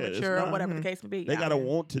up or Yeah, it's mature or not. whatever the case may be. They Yeah. gotta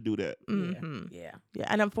want to do that. Mhm. Yeah, Yeah,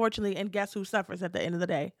 and unfortunately, and guess who suffers at the end of the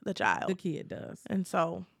day? The child. the kid does. And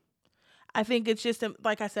so I think it's just,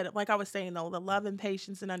 like I said, like I was saying, though, the love and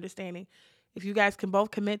patience and understanding. If you guys can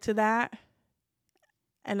both commit to that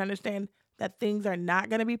and understand that things are not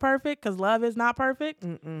going to be perfect because love is not perfect.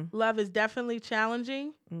 Love is definitely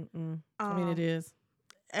challenging. I mean, it is.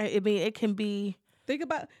 I mean, it can be. Think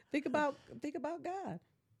about God.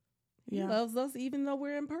 He Yeah. loves us even though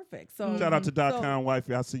we're imperfect. So Shout out to Doc so- Khan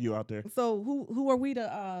wifey. I see you out there. So who are we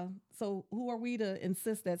to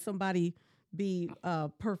insist that somebody be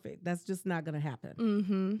perfect? That's just not gonna happen.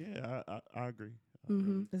 Mm-hmm. Yeah, I agree.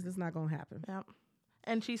 Mm-hmm. This is not gonna happen. Yep.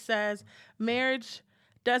 And she says, marriage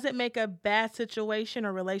doesn't make a bad situation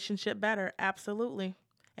or relationship better. Absolutely.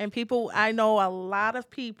 And I know a lot of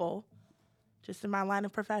people, just in my line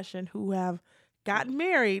of profession, who have gotten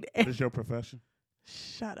married. What is your profession?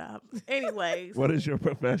 Shut up. Anyways, What is your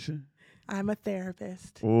profession? I'm a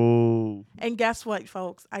therapist. Oh, And guess what,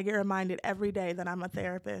 folks? I get reminded every day that I'm a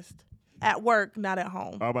therapist. At work, not at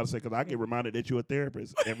home. I was about to say because I get reminded that you're a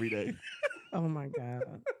therapist every day Oh my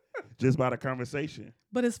God. just by the conversation.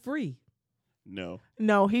 But it's free. No,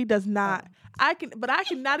 No, he does not. I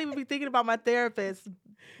cannot even be thinking about my therapist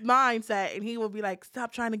mindset, and he will be like,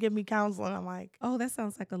 "Stop trying to give me counseling." I'm like, Oh, that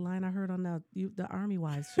sounds like a line I heard on the Army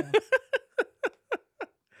Wives show.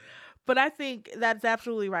 but I think that's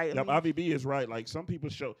absolutely right. yep, IVB is right. Like some people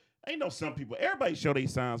show. Ain't no some people. Everybody show their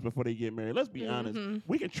signs before they get married. Let's be honest.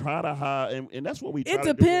 We can try to hide, and that's what we. Try It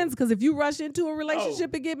to do. depends because if you rush into a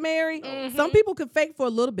relationship and get married, some people can fake for a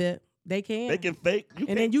little bit. They can. They can fake. You and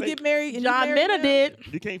can't then you fake get married. And John you married Minna them.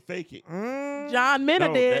 did. You can't fake it. John Minna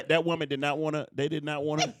No, did. that woman did not want to. They did not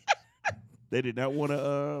want to. They did not want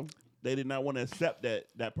to. They did not want to accept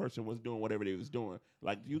that person was doing whatever they was doing.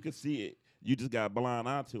 Like you could see it. You just got a blind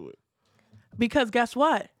eye to it. Because guess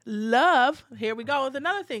what? Love, here we go with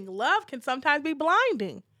another thing. Love can sometimes be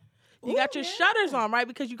blinding. You got your shutters on, right?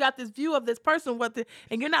 Because you got this view of this person,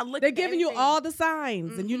 and you're not looking. They're at giving you anything. all the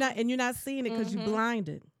signs, and you're not seeing it because you're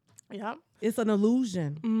blinded. Yep. It's an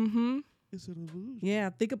illusion. Mm-hmm. It's an illusion. Yeah,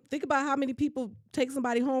 think about how many people take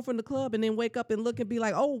somebody home from the club and then wake up and look and be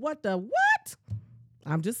like, "Oh, what?"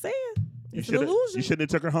 I'm just saying, it's an illusion. You shouldn't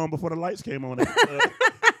have took her home before the lights came on.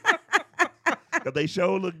 Because they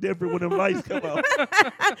sure look different when them lights come on.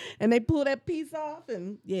 And they pull that piece off,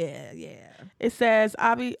 and yeah. It says,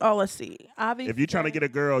 Avi, let's see. Avi. If you're trying to get a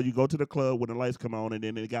girl, you go to the club when the lights come on, and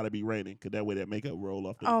then it got to be raining, because that way that makeup roll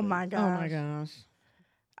off. Oh my gosh. Oh my gosh.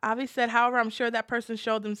 Avi said, however, I'm sure that person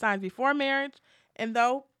showed them signs before marriage. And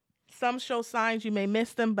though some show signs, you may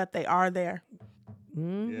miss them, but they are there.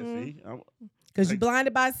 Yeah, see? Because you're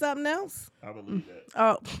blinded by something else. I believe that.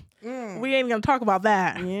 Oh, we ain't going to talk about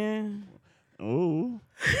that. Yeah. Oh.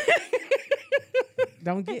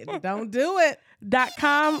 Don't do it.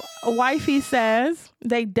 .com wifey says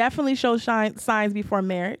they definitely show signs before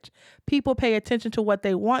marriage. People pay attention to what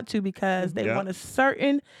they want to because they Yep. want a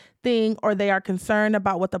certain thing or they are concerned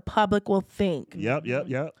about what the public will think. Yep.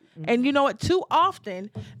 And you know what? Too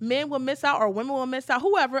often, men will miss out or women will miss out,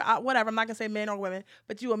 whoever, whatever. I'm not going to say men or women,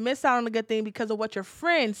 but you will miss out on a good thing because of what your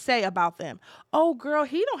friends say about them. Oh, girl,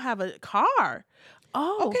 he don't have a car.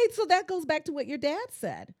 Oh. Okay, so that goes back to what your dad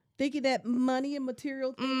said. Thinking that money and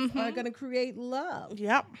material things are going to create love.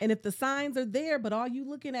 Yep. And if the signs are there, but all you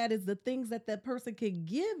looking at is the things that that person can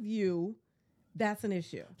give you, that's an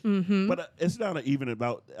issue. Mm-hmm. But it's not even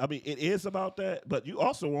about. I mean, it is about that. But you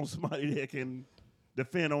also want somebody that can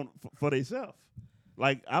defend on for themselves.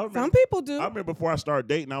 Like I remember, Some people do. I remember before I started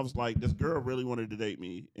dating, I was like, this girl really wanted to date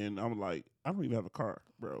me, and I'm like, I don't even have a car,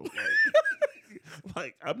 bro.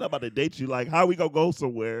 Like I'm not about to date you. Like, how we gonna go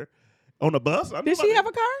somewhere on the bus? Did she have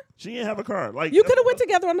a car? She didn't have a car. Like You could have went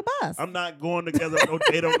together on the bus. I'm not going together on no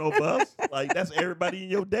date on no bus. Like that's everybody in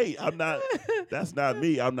your date. I'm not. That's not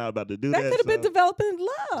me. I'm not about to do that. That could have been so- developing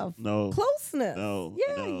love. No. Closeness. No,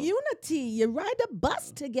 Yeah, no. unity. You ride the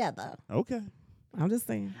bus together. Okay. I'm just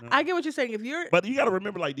saying. I get what you're saying. If you're But you got to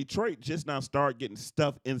remember, like Detroit just now started getting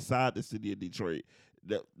stuff inside the city of Detroit.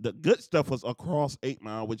 The good stuff was across 8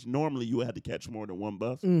 Mile, which normally you had to catch more than one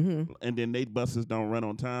bus, Mm-hmm. and then they buses don't run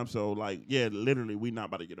on time. So like, yeah, literally, we not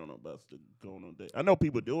about to get on a bus to go on a date. I know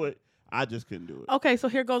people do it. I just couldn't do it. okay, so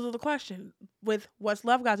here goes with the question: with what's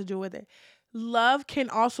love got to do with it? Love can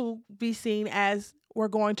also be seen as we're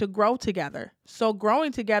going to grow together. So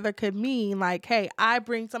growing together could mean like, hey, I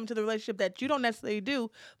bring something to the relationship that you don't necessarily do,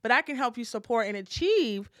 but I can help you support and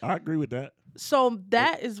achieve. I agree with that. So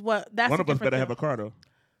that is that's One the of us difference better have there. a car though.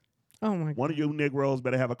 Oh my God. One of you Negroes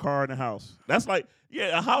better have a car and a house. That's like,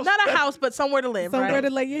 yeah, a house. Not a that's- house, but somewhere to live, Somewhere right? to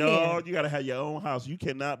lay your No, head. you gotta have your own house. You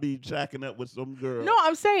cannot be jacking up with some girl. No,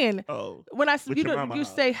 I'm saying Oh, when I With you your do, mama you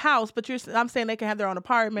house. say house, but I'm saying they can have their own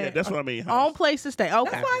apartment. yeah, that's what I mean. own House. place to stay. Okay.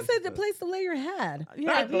 That's why I said the place to lay your head. Yeah,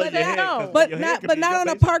 Not lay let your that head, go. 'cause But your head not can but be in not your on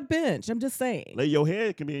a basement. park bench. I'm just saying. Lay your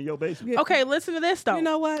head can be in your basement. Okay, listen to this though. You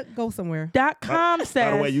know what? Go somewhere. .com says.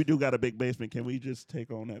 By the way, you do got a big basement. Can we just take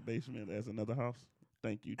on that basement as another house?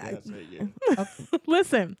 Thank you. Dad said yeah.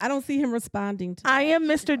 Listen. I don't see him responding to I am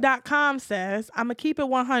Mr.com says, I'm going to keep it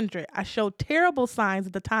 100. I showed terrible signs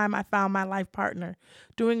at the time I found my life partner,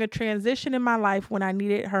 doing a transition in my life when I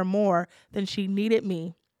needed her more than she needed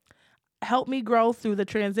me. Help me grow through the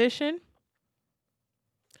transition.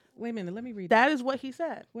 Wait a minute. Let me read That is what he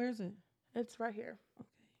said. Where is it? It's right here.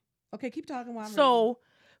 Okay, keep talking while I'm reading. So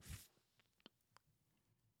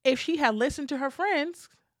if she had listened to her friends,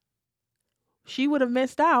 she would have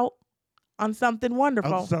missed out on something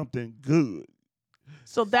wonderful. On something good.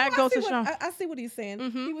 So that goes to I see show. what, I see what he's saying.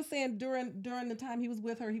 Mhm. He was saying during the time he was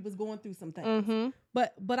with her, he was going through some things. Mm-hmm.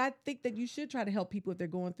 But I think that you should try to help people if they're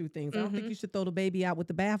going through things. I don't think Mhm. you should throw the baby out with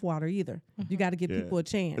the bathwater either. You got to give Yeah. people a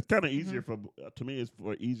chance. It's kind of easier for to me. It's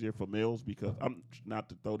easier for males because I'm not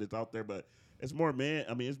to throw this out there, but it's more men.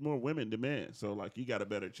 I mean, it's more women than men. So like, you got a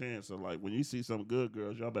better chance. So like, when you see some good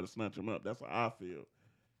girls, y'all better snatch them up. That's what I feel.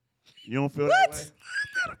 You don't feel that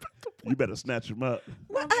way? You better snatch them up.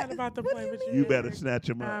 I'm not about to what play do with you you. You better Derek. snatch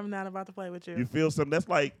them up. I'm not about to play with you. You feel something? That's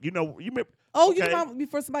like, you remember? Oh, okay. you talking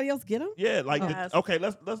before somebody else get him? Yeah, like Oh. Yes. okay.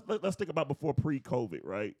 Let's think about before pre-COVID,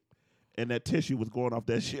 right? And that tissue was going off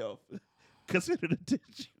that shelf. Consider the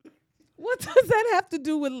tissue. What does that have to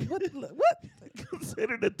do with what?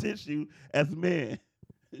 Consider the tissue as men,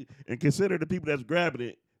 and consider the people that's grabbing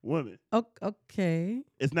it women. Okay.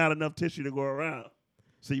 It's not enough tissue to go around,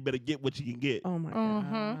 so you better get what you can get. Oh my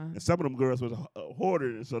Mhm. god. And some of them girls was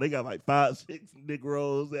hoarders, so they got like 5, 6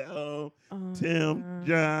 Negroes at home. Oh, Tim, God.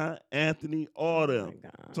 John, Anthony, all Oh my them.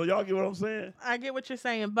 God. So y'all get what I'm saying? I get what you're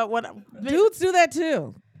saying, but what Dudes do that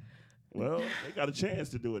too. Well, they got a chance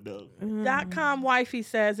to do it though. .com wifey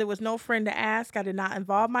says it was no friend to ask. I did not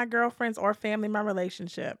involve my girlfriends or family in my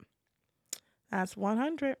relationship. That's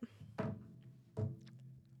 100.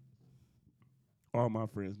 All my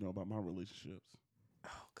friends know about my relationships. Oh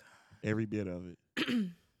God. Every bit of it.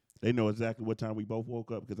 They know exactly what time we both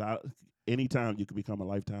woke up because anytime you could become a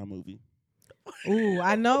Lifetime movie. Ooh,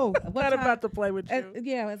 I know. What Not time? about to play with you.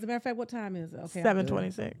 Yeah, as a matter of fact, what time is it? Okay.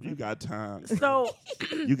 7:26. You got time. So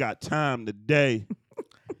You got time today.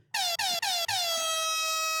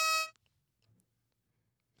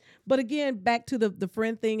 But again, back to the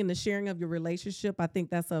friend thing and the sharing of your relationship, I think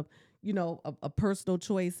that's a personal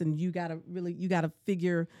choice, and you gotta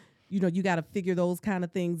figure those kind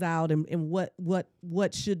of things out, and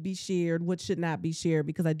what should be shared, what should not be shared.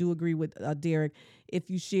 Because I do agree with Derek, if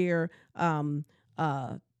you share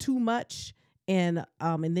too much and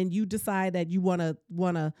then you decide that you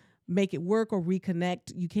wanna make it work or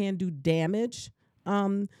reconnect, you can do damage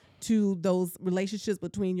to those relationships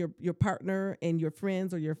between your partner and your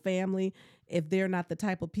friends or your family if they're not the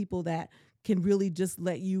type of people that can really just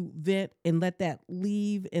let you vent and let that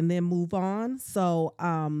leave and then move on. So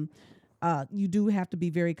you do have to be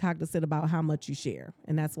very cognizant about how much you share.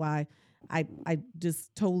 And that's why I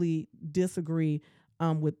just totally disagree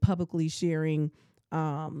with publicly sharing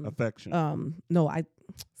affection.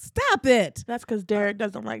 Stop it. That's because Derek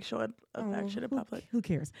doesn't like showing affection in public. Who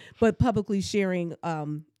cares? But publicly sharing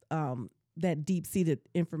that deep-seated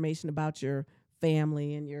information about your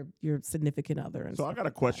family and your significant other. And So I stuff got a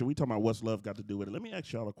like question. We talking about what's love got to do with it. Let me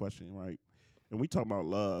ask y'all a question, right? And we talking about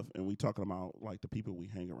love, and we talking about like the people we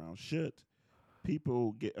hang around. Should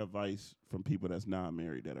people get advice from people that's not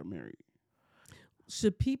married that are married?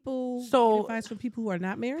 Should people So- get advice from people who are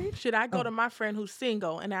not married? Should I go to my friend who's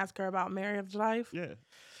single and ask her about marriage life? Yeah,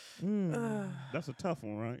 Mm. that's a tough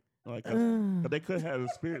one, right? Like, 'cause they could have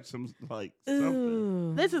experienced some like something.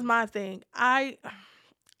 Ooh. This is my thing. I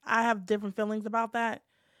have different feelings about that.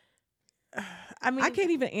 I mean, I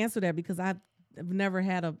can't even answer that because I've never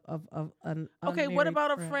had an Okay, what unmarried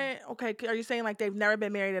about a friend? Okay, are you saying like they've never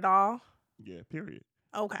been married at all? Yeah, period.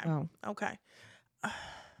 Okay, Oh. okay.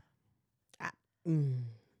 Mm.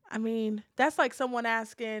 I mean, that's like someone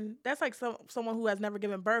asking. That's like someone who has never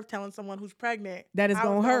given birth telling someone who's pregnant That is how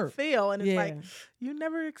gonna it's hurt. Feel, and it's like Yeah. you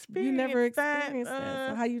never experienced. You never that. experienced that.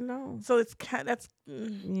 So how you know? So it's kind. That's.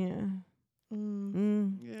 Yeah. Mm.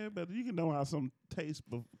 Mm. Yeah, but you can know how some taste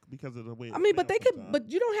because of the way. I mean, but they could. sometimes.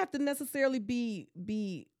 But you don't have to necessarily be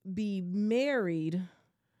married.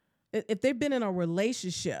 If they've been in a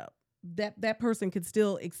relationship, that person could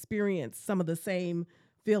still experience some of the same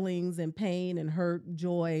feelings and pain and hurt,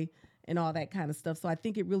 joy, and all that kind of stuff. So I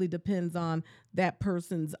think it really depends on that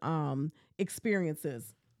person's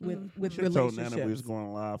experiences with She told relationships. Nana we was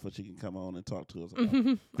going live, so she can come on and talk to us. Oh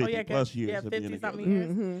About 50 yeah, plus years. yeah, of being 50 together. something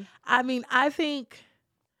years. Mhm. I mean, I think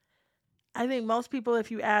most people, if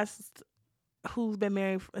you asked who's been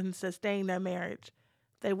married and sustained their marriage,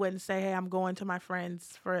 they wouldn't say, "Hey, I'm going to my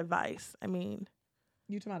friends for advice." I mean,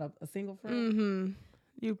 You talking about a single friend?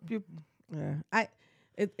 you Yeah.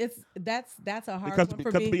 That's a hard Because one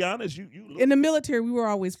for to me. be honest, you look, In the military, we were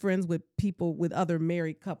always friends with people with other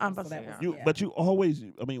married couples. I'm So about that to was, say, you yeah. but you always.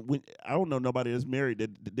 I mean, when I don't know nobody that's married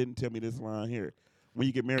that didn't tell me this line here. When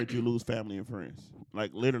you get married, you lose family and friends.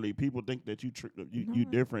 Like literally, people think that you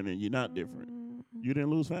different and you're not different. You didn't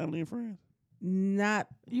lose family and friends. Not.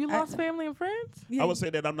 you lost family and friends. Yeah, I would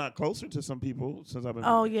say that I'm not closer to some people since I've been.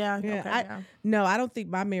 Oh married. yeah, Yeah, okay, I- yeah. No, I don't think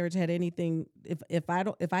my marriage had anything. If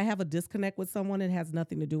I have a disconnect with someone, it has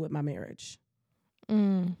nothing to do with my marriage.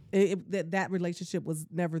 That relationship was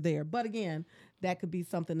never there. But again, that could be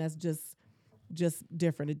something that's just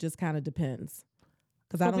different. It just kind of depends.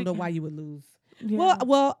 Because I don't know why you would lose. Yeah.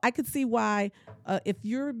 Well, I could see why if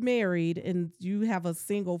you're married and you have a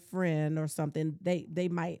single friend or something, they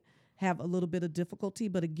might have a little bit of difficulty.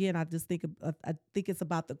 But again, I just think I think it's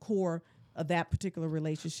about the core of that particular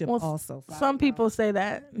relationship Well, also. So I Some don't know. people say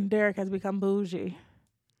that Derek has become bougie,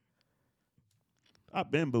 I've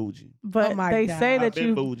been bougie. but Oh my they God. say I've that been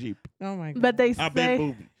you. bougie. Oh my god. But they I've been say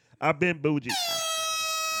bougie. I've been bougie.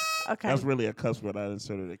 okay. That's really a cuss word. I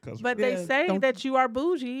inserted a cuss But word. they Yeah, say don't- that you are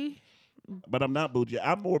bougie. But I'm not bougie.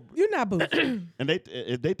 I'm more. You're not bougie. And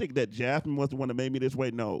if they think that Jasmine was the one that made me this way,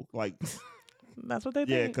 no. Like, That's what they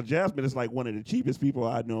yeah, think. because Jasmine is like one of the cheapest people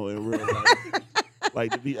I know in real life.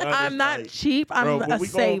 Like, to be honest, I'm not like, cheap. I'm bro, when a we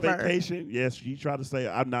go on saver. vacation, yes, you try to say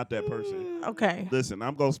I'm not that person. Okay. Listen,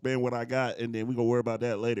 I'm gonna spend what I got, and then we gonna worry about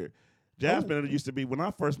that later. Jasmine used to be when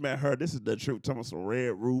I first met her. This is the truth. Talking about some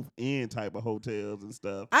Red Roof Inn type of hotels and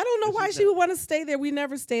stuff. I don't know And why she's she not- would want to stay there. We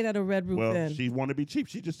never stayed at a Red Roof Well, Inn. she want to be cheap.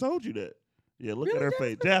 She just told you that. Yeah, look Really, at her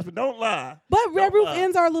face. Jasmine, don't lie. But Red Don't Roof lie.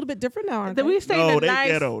 Inns are a little bit different now, aren't Then they? we stay No, in the they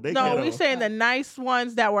nice. ghetto. They no, ghetto. we stay in the nice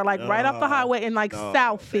ones that were like right off the highway in like No,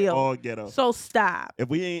 Southfield. all ghetto. So stop. If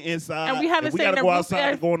we ain't inside, And we haven't if we stayed in gotta a go roof outside inn-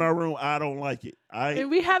 and go in our room, I don't like it.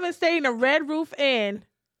 And we haven't stayed in a Red Roof Inn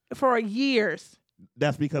for years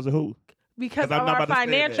That's because of who? because 'Cause I'm of not our about to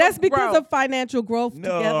stay there. financial That's because growth. of financial growth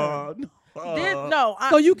together. No.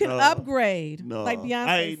 So you can no, upgrade, no. like Beyonce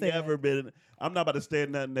I ain't said. never been. I'm not about to stay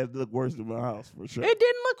in nothing that look worse than my house for sure. It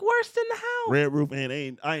didn't look worse than the house. Red Roof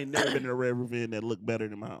Inn I ain't never been in a Red Roof Inn that looked better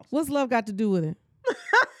than my house. What's love got to do with it?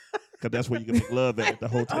 Because that's where you can make love at the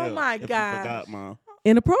hotel. Oh my if you gosh. forgot, Mom.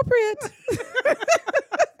 Inappropriate.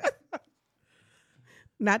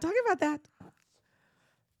 Not talking about that.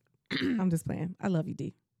 I'm just playing. I love you,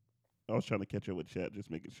 D. I was trying to catch up with chat,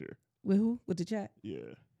 just making sure. With who? With the chat? Yeah.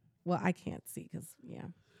 Well, I can't see because, yeah.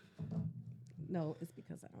 No, it's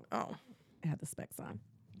because I don't Oh. have the specs on.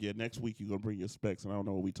 Yeah, next week you're gonna bring your specs, and I don't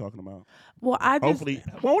know what we talking about. Well, I just Hopefully,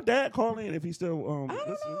 won't Dad call in if he still I don't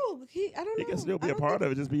listen? know. I don't know. He can still be I a don't part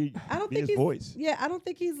think- of it. Just be I don't be think his he's voice. Yeah, I don't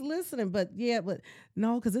think he's listening, but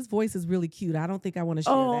no, because his voice is really cute. I don't think I want to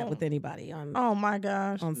share that with anybody on. Oh my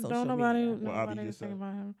gosh! On social Don't nobody, media. Well, Avi nobody just think said-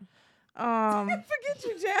 about him. Forget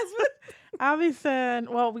you, Jasmine. Avi said,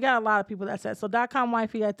 well, we got a lot of people that said so. .com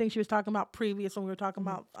wifey, I think she was talking about previous when we were talking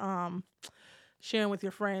about sharing with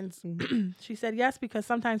your friends. She said yes, because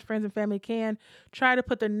sometimes friends and family can try to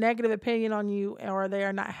put their negative opinion on you, or they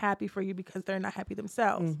are not happy for you because they're not happy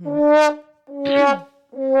themselves. That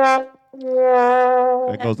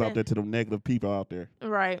goes And out there to the negative people out there.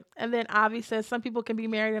 Right. And then Avi says some people can be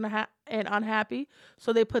married and unhappy,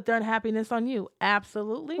 so they put their unhappiness on you.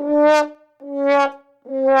 Absolutely.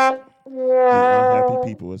 Unhappy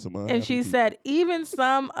people with some unhappy And she people. said even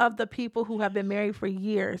some of the people who have been married for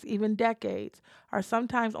years, even decades, are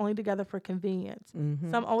sometimes only together for convenience.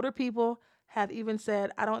 Some older people have even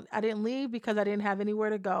said, I didn't leave because I didn't have anywhere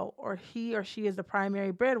to go, or he or she is the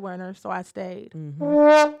primary breadwinner, so I stayed.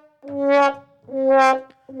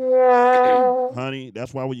 Honey,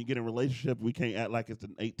 that's why when you get in a relationship, we can't act like it's the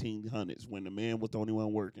 1800s when the man was the only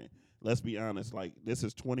one working. Let's be honest. Like, this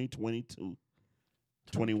is 2022.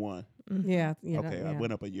 21. Yeah. Okay, I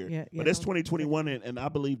went up a year. Yeah, but it's 2021, and I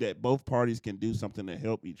believe that both parties can do something to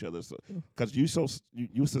help each other. So, because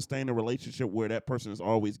you sustain a relationship where that person is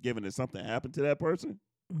always giving, and something happened to that person,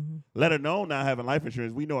 let alone not having life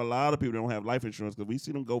insurance. We know a lot of people don't have life insurance because we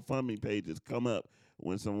see them GoFundMe pages come up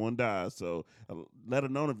when someone dies. So let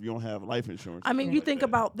alone if you don't have life insurance. I mean, stuff you like think that.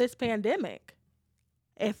 about this pandemic.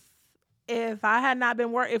 If I had not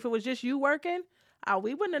been if it was just you working,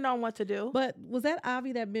 we wouldn't have known what to do. But was that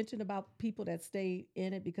Avi that mentioned about people that stay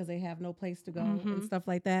in it because they have no place to go and stuff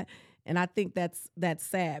like that? And I think that's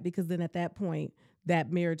sad, because then at that point, that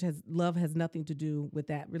love has nothing to do with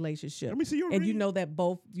that relationship. Let me see your and ring. you know that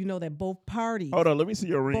both parties. Hold on, let me see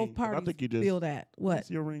your ring. Both parties I think you just feel that. Let me What?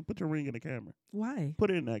 see your ring. Put your ring in the camera. Why?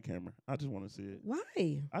 Put it in that camera. I just want to see it.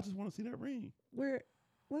 Why? I just want to see that ring. Where?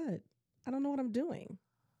 What? I don't know what I'm doing.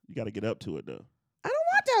 You got to get up to it though. I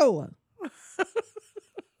don't want to.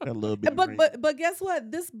 That little bit. But guess what?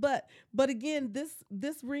 But again,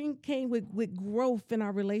 this ring came with growth in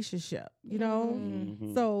our relationship, you know.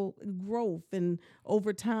 Mhm. So growth and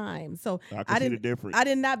over time. So I can see the difference. I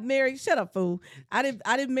did not marry. Shut up, fool. I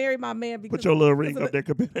didn't marry my man because Put your little ring because up there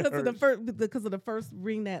compared to because of the first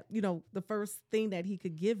ring that the first thing that he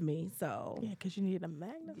could give me. So Yeah, because you needed a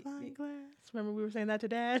magnifying glass. Remember we were saying that to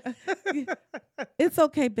Dad? it's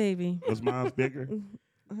okay, baby. Was mine's bigger?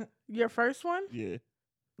 Your first one? Yeah.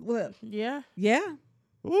 Well, Yeah. yeah.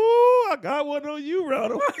 Ooh, I got one on you,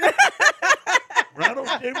 Ronald. Ronald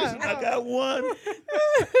Jameson, I got one. You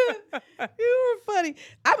were funny.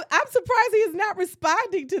 I'm surprised he is not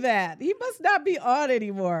responding to that. He must not be on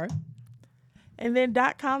anymore. And then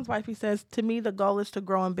 .com's wifey says, to me, the goal is to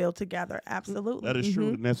grow and build together. Absolutely. That is true,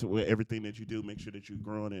 and that's what everything that you do. Make sure that you're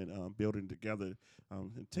growing and building together,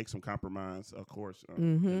 and take some compromise, of course,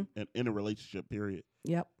 in a relationship. Period.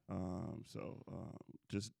 Yep.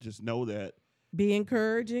 Just know that Be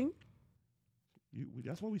encouraging.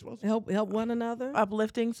 that's what we're supposed to. Help one another.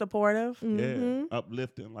 Uplifting, supportive. Mhm. Yeah,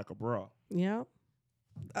 uplifting like a bra. Yep.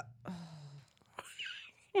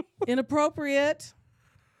 Inappropriate.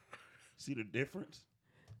 See the difference?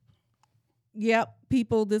 Yep.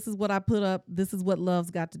 People, this is what I put up. This is what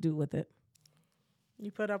love's got to do with it.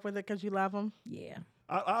 You put up with it because you love them. Yeah.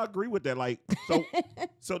 I agree with that. Like, so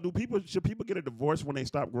should people get a divorce when they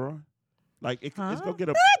stop growing? Like, it's gonna get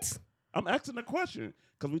a. What? I'm asking the question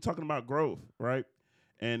because we're talking about growth, right?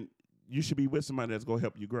 And you should be with somebody that's gonna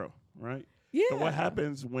help you grow, right? Yeah. So what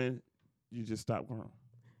happens when you just stop growing?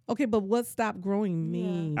 Okay, but what stop growing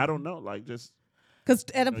mean? I don't know. Like, just Because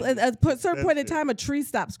at a certain point in that's it. time, a tree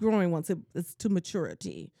stops growing once it's to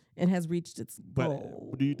maturity and has reached its but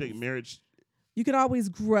goal. do you think marriage? You can always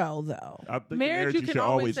grow, though. I think Marriage, you should can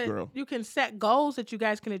always set, grow. you can set goals that you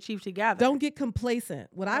guys can achieve together. Don't get complacent.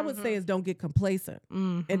 What I would say is don't get complacent,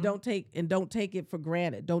 and don't take it for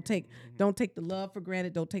granted. Don't take the love for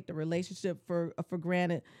granted. Don't take the relationship for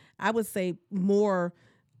granted. I would say more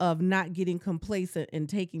of not getting complacent and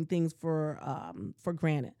taking things for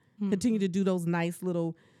granted. Continue to do those nice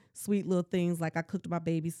little sweet little things, like I cooked my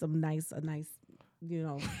baby a nice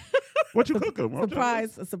What you cook him?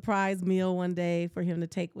 a surprise meal one day for him to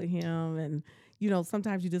take with him. And,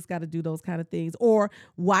 sometimes you just got to do those kind of things, or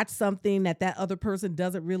watch something that other person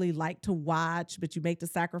doesn't really like to watch, but you make the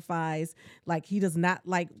sacrifice. Like, he does not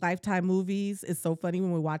like Lifetime movies. It's so funny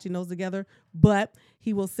when we're watching those together, but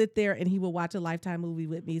he will sit there and he will watch a Lifetime movie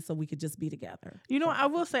with me so we could just be together. I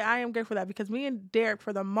will say I am great for that because me and Derek,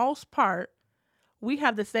 for the most part, we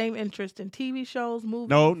have the same interest in TV shows, movies.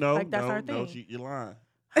 No, like that's our no, thing. you're lying.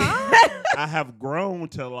 I have grown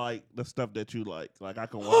to like the stuff that you like. Like, I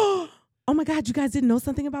can watch. Oh my God, you guys didn't know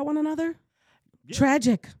something about one another? Yeah.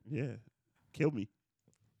 Tragic. Yeah, kill me.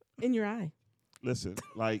 In your eye. Listen,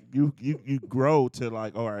 like you grow to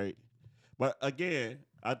like, all right, but again,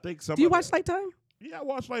 I think some. Do you watch Lifetime? Yeah, I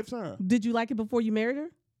watch Lifetime. Did you like it before you married her?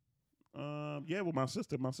 Yeah, with my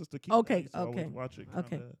sister. My sister keeps Okay, always watching.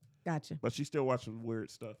 Okay. Gotcha. But she's still watching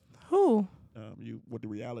weird stuff. Who? You with the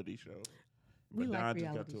reality show. We But now I like just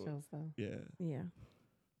got reality to it. shows, though. Yeah. Yeah.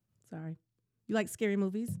 Sorry. You like scary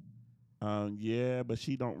movies? Yeah, but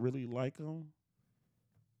she don't really like them.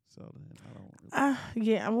 So then I don't.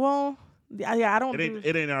 Yeah. Well, I don't.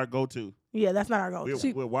 It ain't our go-to. Yeah, that's not our goal.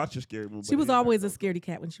 We'll watch a scary movie. She but was it ain't our always a go-to. scaredy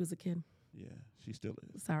cat when she was a kid. Yeah, she still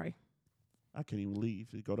is. Sorry. I can't even leave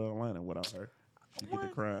to go to Atlanta without her. She get to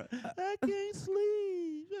crying. I can't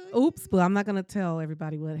sleep. Oops, but I'm not going to tell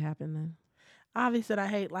everybody what happened then. Avi said I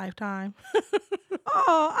hate Lifetime.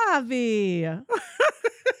 Oh, Avi. I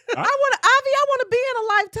want to be in a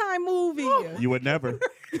Lifetime movie. You would never.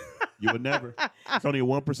 You would never. It's only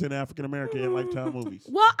 1% African American in Lifetime movies.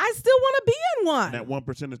 Well, I still want to be in one. And that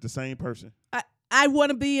 1% is the same person. I want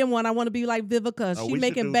to be in one. I want to be like Vivica. Oh, She we should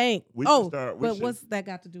making do- bank. we should Oh, start- we but should- what's that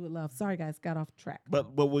got to do with love? Sorry, guys, got off track.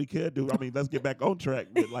 But what we could do, I mean, let's get back on track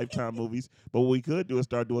with Lifetime movies. But what we could do is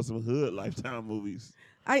start doing some hood Lifetime movies.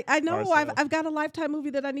 I know ourselves. I've got a Lifetime movie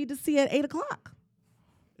that I need to see at 8:00.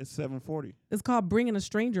 It's 7:40. It's called Bringing a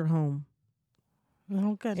Stranger Home.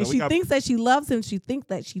 Okay. And we she got- thinks that she loves him. She thinks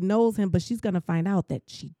that she knows him, but she's going to find out that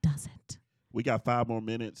she doesn't. We got 5 more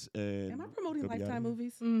minutes. And Am I promoting we'll be Lifetime outta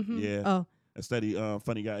movies? Mm-hmm. here. Yeah. Oh, Instead of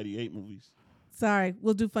Funny Guy 88 movies. sorry.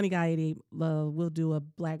 We'll do Funny Guy 88. We'll do a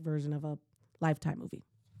black version of a Lifetime movie.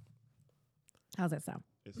 How's that sound?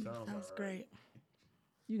 It sounds That's great.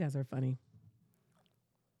 You guys are funny.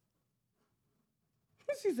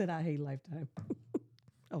 She said, I hate Lifetime.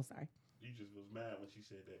 Oh, sorry. You just was mad when she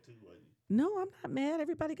said that too, wasn't you? No, I'm not mad.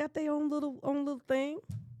 Everybody got their own little thing.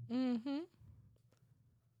 Mm-hmm.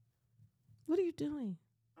 What are you doing?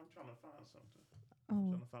 I'm trying to find something. I'm Oh,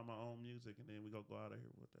 trying to find my own music, and then we gonna go out of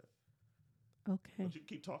here with that. okay. But you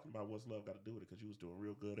keep talking about what's love got to do with it, because you was doing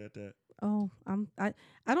real good at that. Oh, I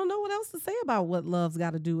don't know what else to say about what love's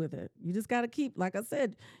got to do with it. You just got to keep, like I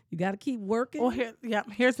said, you got to keep working. Well,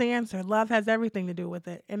 here's the answer. Love has everything to do with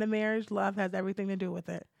it. In a marriage, love has everything to do with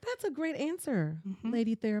it. That's a great answer, Mhm.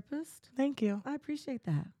 lady therapist. Thank you. I appreciate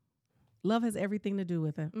that. Love has everything to do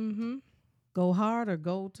with it. Mm-hmm. Go hard or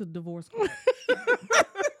go to divorce court.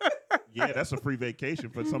 Yeah, that's a free vacation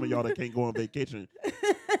for some of y'all that can't go on vacation.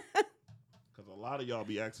 Because a lot of y'all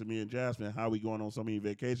be asking me and Jasmine how we going on so many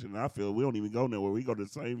vacations, and I feel we don't even go nowhere. We go to the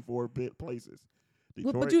same 4 places: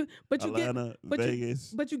 Well, Detroit, but you Atlanta, but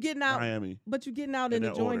Vegas, but you getting out, Miami. but you getting out in and that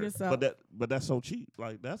enjoying order. yourself. But that's so cheap.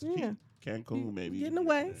 Like that's Yeah. cheap. Cancun maybe. Getting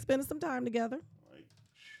away, spending some time together. Like,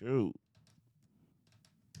 shoot.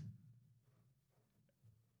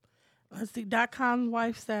 Let's see. .com's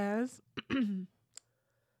wife says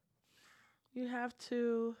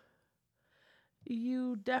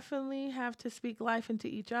you definitely have to speak life into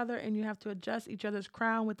each other, and you have to adjust each other's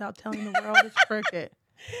crown without telling the world it's crooked.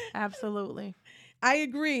 Absolutely. I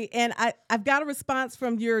agree, and I've got a response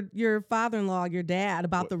from your father-in-law, your dad,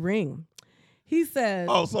 about the ring. He said,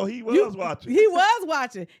 Oh, so he was watching. He was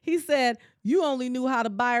watching. He said, "You only knew how to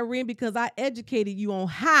buy a ring because I educated you on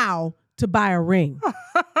how to buy a ring."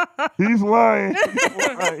 He's lying. He's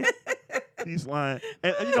lying. He's lying.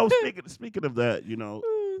 And you know, speaking of that, you know,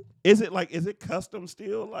 is it custom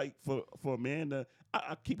still like for a man to?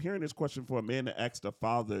 I keep hearing this question for a man to ask the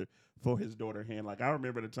father for his daughter hand. Like I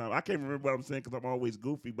remember the time. I can't remember what I'm saying because I'm always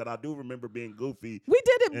goofy, but I do remember being goofy. We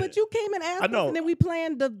did it, And- but you came and asked I us, know. and then we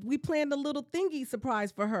planned a little thingy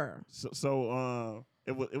surprise for her. So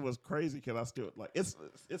it was crazy because I still like it's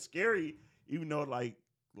scary even though like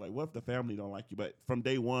what if the family don't like you? But from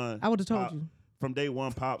day one, I would have told Pop- you. From day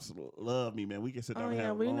one, Pops love me, man. We can sit down Oh, and yeah,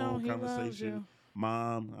 have we a know long he loves conversation. you.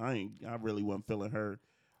 Mom, I really wasn't feeling her,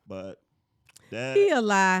 but Dad, He a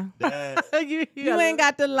lie. Dad, You ain't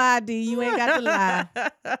got to lie, D. You ain't got to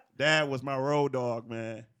lie. Dad was my road dog,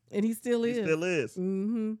 man. And he still He is. still is.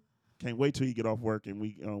 Mm-hmm. Can't wait till you get off work and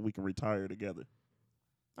we can retire together.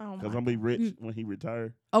 Oh Because my. I'm going to be rich when he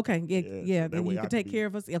retire. Okay, Yeah, yeah, so yeah. that Then way you I can can take be- care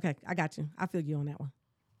of us. Okay, I got you. I feel you on that one.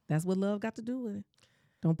 That's what love got to do with it.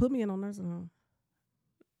 Don't put me in no nursing home.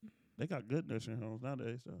 They got good nursing homes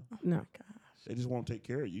nowadays, so No. Gosh. they just won't take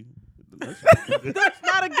care of you. The nursing home That's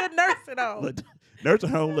not a good nurse at all. look, nursing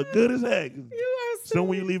home look good as heck. You are Soon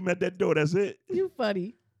when you leave them at that door, that's it. You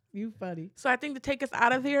funny. You funny. So I think to take us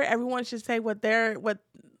out of here, everyone should say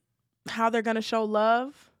how they're gonna show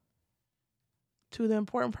love to the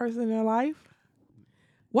important person in their life.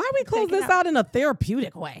 Why we close Take it this out in a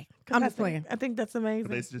therapeutic way? 'Cause I'm I just think- playing. I think that's amazing.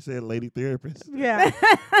 They just said lady therapist. Yeah.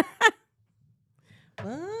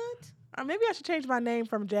 What? Or maybe I should change my name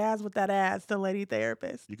from Jazz with that ass to Lady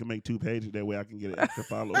Therapist. You can make 2 pages. That way I can get an extra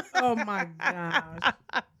follow. Oh my gosh.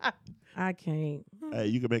 I can't. Hey,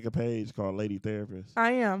 you can make a page called Lady Therapist.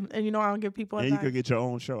 I am. And you know I don't give people And you advice. can get your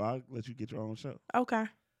own show. I'll let you get your own show. Okay.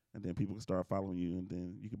 And then people can start following you, and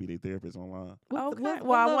then you can be their therapist online. Okay. What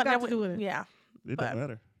well, I love want got that to do with it? Yeah. It But- don't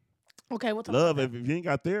matter. Okay. We'll talk Love, about if you ain't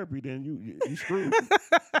got therapy, then you screwed.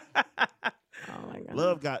 Oh my god.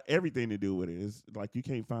 Love got everything to do with it. It's like you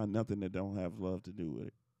can't find nothing that don't have love to do with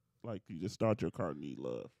it. Like you just start your car, need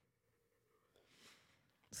love.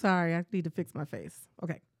 Sorry, I need to fix my face.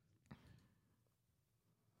 Okay.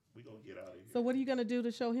 We gonna get out of here. So what are you gonna do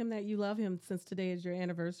to show him that you love him since today is your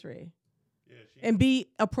anniversary? Yeah, And be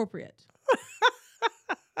appropriate.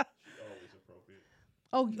 always appropriate.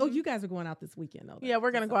 Oh, you guys are going out this weekend though. Yeah,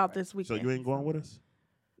 we're gonna go out this So weekend. you ain't going with us?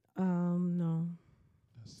 No.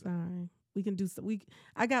 Sorry. We can do some.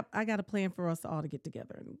 I got a plan for us all to get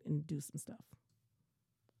together and do some stuff.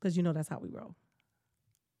 Because you know that's how we roll.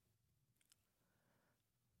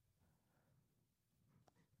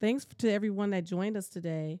 Thanks to everyone that joined us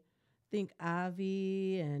today. I think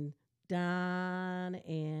Avi and Don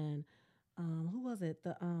and who was it?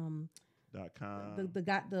 .com. The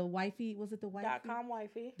guy, the wifey, was it the wifey? .com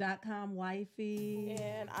wifey. .com wifey.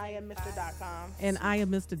 And I am Mr.com. And I am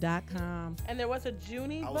Mr.com. And there was a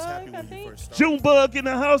Junie bug, I think. Junebug in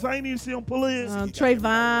the house. I ain't even see him pull in.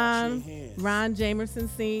 Trayvon, Ron Jamerson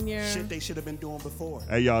Sr. Shit they should have been doing before.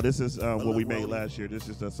 Hey y'all, this is what we look, made Rolly. last year. This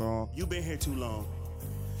is the song. You been here too long,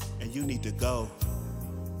 and you need to go.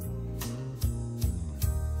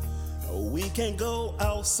 We can go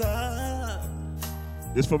outside,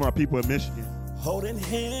 This for my people in Michigan. holding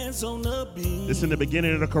hands on the beach. This in the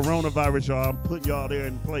beginning of the coronavirus, y'all. I'm putting y'all there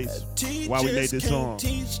in place while we made this song.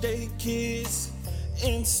 Teach their kids,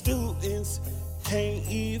 and students can't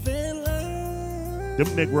even learn.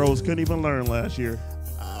 Them Negroes couldn't even learn last year.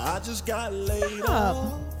 I just got laid up.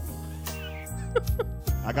 off.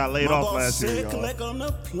 I got laid My off boss last year, said y'all. collect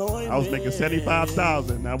unemployment. I was making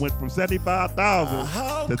 75,000. I went from 75,000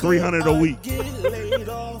 How to could 300 a I week. get laid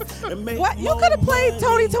off and make What? You more could have played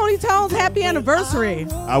money Tony Tone's Happy Anniversary.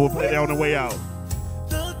 I would play that on the way out.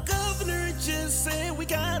 The governor just said we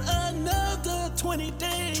got another 20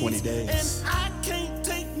 days. 20 days. And I can't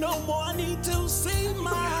take no more. I need to see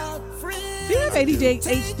my friends. Do you have ADHD?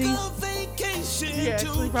 Take a vacation Yeah, to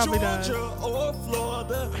actually probably does. Georgia or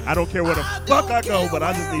Florida. I don't care where the fuck I go, but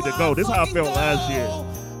I just need to go. This is how I felt last year.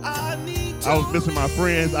 I was missing my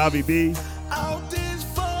friends, Avi B.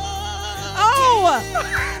 Oh!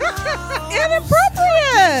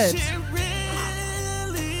 Inappropriate!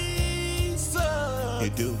 You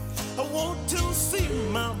do. I want to see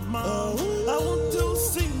my mom. I want to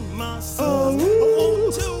see my son. I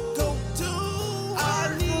want to go to.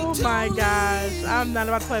 I need Oh to my gosh. I'm not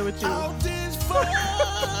about to play with you. out this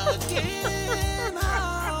fucking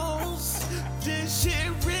house. This shit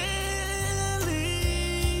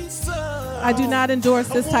really sucks. I do not endorse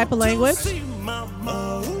this type of language. I want to see my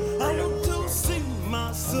mom. I want to see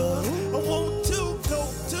my son. I want to go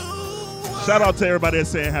to. Shout out to everybody that's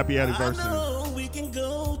saying happy I anniversary. know we can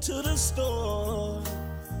go to the store,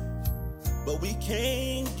 but we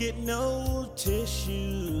can't get no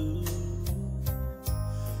tissue.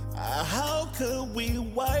 How could we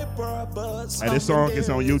wipe our butts? Hey, this song is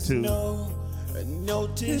on YouTube. No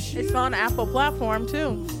tissue. It's on Apple platform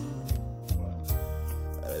too.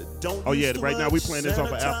 Don't Oh, yeah, use too right now we much playing this off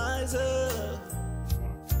of Apple. sanitizer,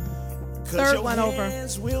 'cause Third your one over.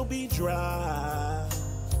 hands will be dry.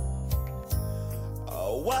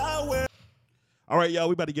 While we're All right, y'all,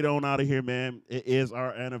 we about to get on out of here, man. It is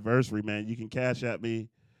our anniversary, man. You can cash at me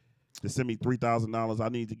to send me $3,000. I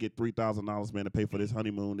need to get $3,000, man, to pay for this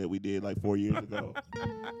honeymoon that we did like 4 years ago.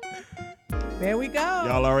 There we go.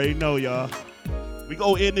 Y'all already know, y'all. We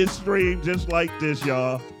go end this stream just like this,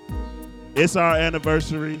 y'all. It's our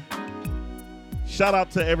anniversary. Shout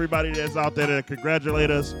out to everybody that's out there that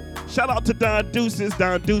congratulate us. Shout out to Don Deuces.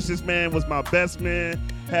 Don Deuces, man, was my best man.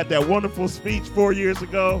 Had that wonderful speech 4 years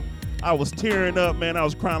ago. I was tearing up, man. I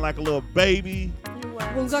was crying like a little baby.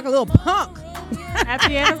 It was like a little punk.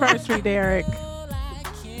 Happy anniversary, Derek.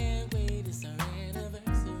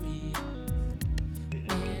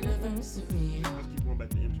 Let's keep going back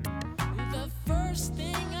to intro. The first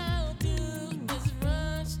thing I'll do is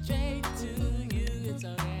run straight to you. It's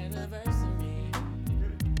our anniversary.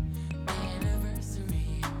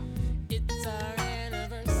 Anniversary. It's our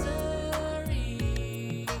anniversary.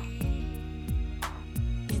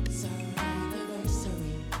 It's our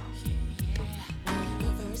anniversary. Yeah.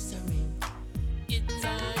 Anniversary. It's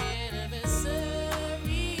our anniversary.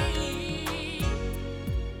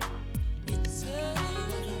 It's our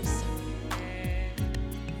anniversary.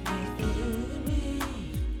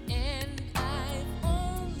 And I've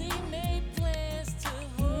only made plans to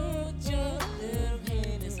hold your little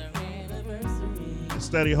hand. It's our anniversary.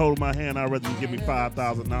 Steady holding my hand. I'd rather you give me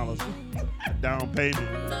 $5,000 down payment.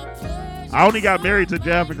 I only got married to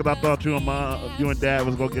Jeff because I thought you and Dad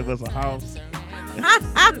was gonna give us a house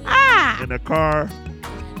and a car,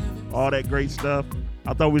 all that great stuff.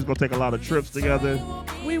 I thought we was gonna take a lot of trips together.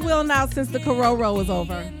 We will now since the Cororo is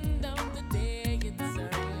over.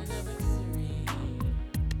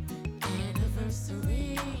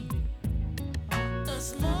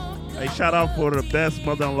 Hey, shout out for the best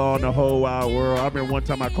mother-in-law in the whole wide world. I remember one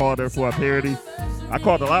time I called her for a parody. I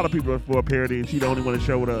called a lot of people for a parody, and she the only one that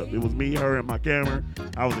showed up. It was me, her, and my camera.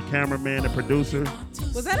 I was the cameraman and producer.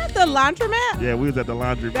 Was that at the laundromat? Yeah, we was at the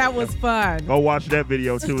laundry. That was fun. Go watch that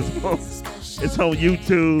video too. It's on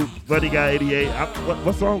YouTube. Buddy Guy 88.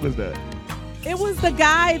 What song is that? It was the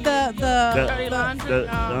guy, Dirty Laundry.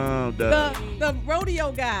 the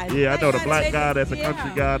rodeo guy. Yeah, I know the Guy black that- guy that's a yeah.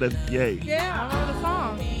 country guy that's gay. I Yeah, don't know the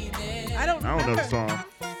song. I don't I don't know the song.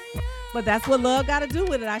 But that's what love got to do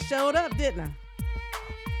with it. I showed up, didn't I?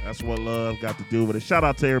 That's what love got to do with it. Shout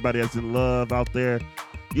out to everybody that's in love out there.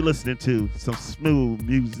 You listening to some smooth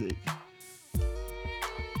music.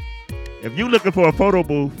 If you looking for a photo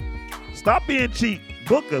booth, stop being cheap.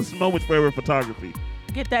 Book us, Moments Forever Photography.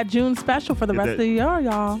 Get that June special for the Get rest that- of the year,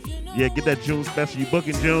 y'all. Yeah, get that June special. You book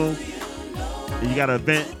in June. And you got an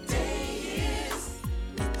event.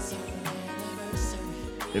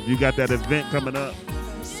 If you got that event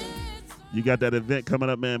coming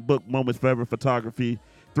up, man, book Moments Forever Photography,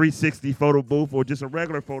 360 photo booth, or just a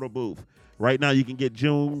regular photo booth. Right now, you can get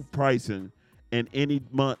June pricing in any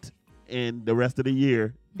month and the rest of the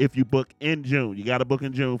year if you book in June. You got to book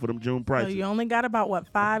in June for them June So prices. you only got about,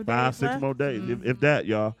 5 days 5, 6 left? more days, if that,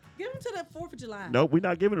 y'all. Give them to the 4th of July. Nope, we're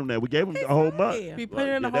not giving them that. We gave them a whole month. We put it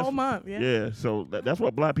in Yeah, the whole that's- month. Yeah. Yeah, so that's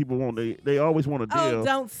what black people want. They always want a deal. Oh,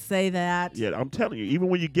 don't say that. Yeah, I'm telling you, even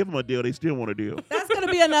when you give them a deal, they still want a deal. That's going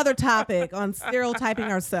to be another topic on stereotyping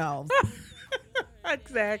ourselves.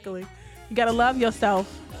 Exactly. You got to love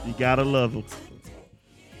yourself. You gotta love them.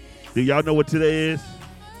 Do y'all know what today is?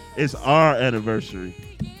 It's our anniversary.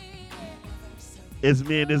 It's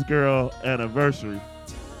me and this girl anniversary.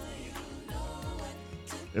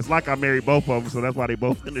 It's like I married both of them, so that's why they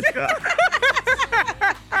both in the shop.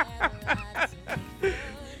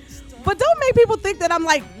 But don't make people think that I'm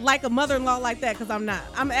like a mother-in-law like that, because I'm not.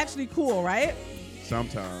 I'm actually cool, right?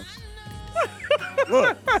 Sometimes.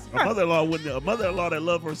 Look, a mother-in-law that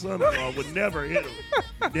loved her son-in-law would never hit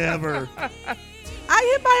him. Never.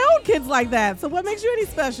 I hit my own kids like that, so what makes you any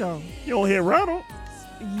special? You don't hit Ronald.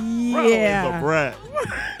 Ronald is a Yeah. brat.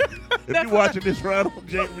 If you watching this Ronald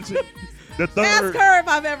Jameson, the Ask third. her if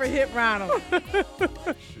I've ever hit Ronald.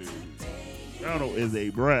 Shoot. Ronald is a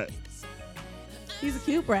brat. He's a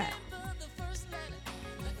cute brat.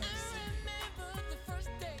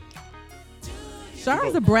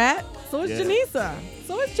 Char's a brat. So is Yeah. Janisa.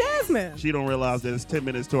 So is Jasmine. She don't realize that it's 10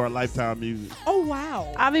 minutes to our lifetime music. Oh,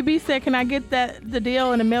 wow. Avi B said, can I get the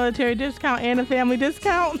deal and a military discount and a family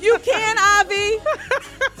discount? You can, Avi.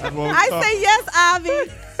 That's what we I talk- say yes,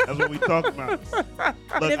 Avi. That's what we talking about.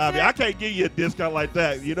 Look, If Avi, there- I can't give you a discount like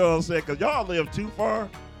that. You know what I'm saying? Because y'all live too far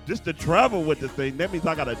just to travel with the thing. That means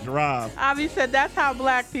I got to drive. Avi said, that's how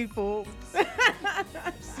black people.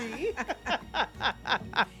 See?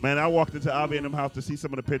 Man, I walked into Avi and them house to see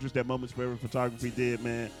some of the pictures that Moments Forever Photography did,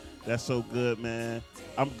 man. That's so good, man.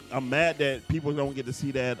 I'm mad that people don't get to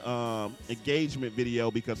see that engagement video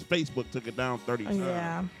because Facebook took it down 30 times.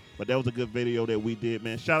 Yeah. But that was a good video that we did,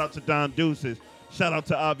 man. Shout out to Don Deuces. Shout out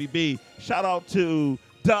to Avi B. Shout out to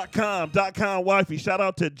 .com wifey. Shout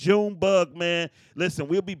out to Junebug, man. Listen,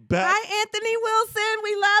 we'll be back. Hi, Anthony Wilson.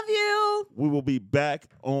 We love you. We will be back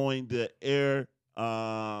on the air.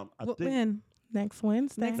 I think. When? Next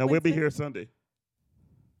Wednesday. Next No, we'll be Wednesday? here Sunday.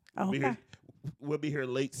 Okay. We'll be here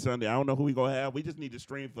late Sunday. I don't know who we gonna have. We just need to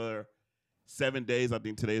stream for 7 days. I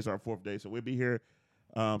think today's our 4th day, so we'll be here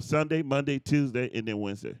Sunday, Monday, Tuesday, and then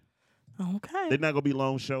Wednesday. Okay. They're not going to be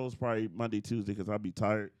long shows, probably Monday, Tuesday, because I'll be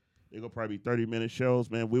tired. They're going to probably be 30-minute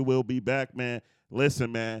shows, man. We will be back, man.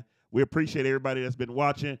 Listen, man. We appreciate everybody that's been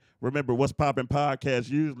watching. Remember, What's Poppin' Podcast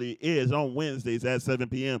usually is on Wednesdays at 7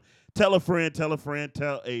 p.m. Tell a friend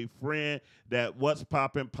that What's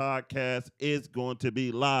Poppin' Podcast is going to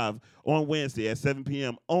be live on Wednesday at 7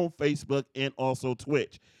 p.m. on Facebook and also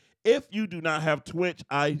Twitch. If you do not have Twitch,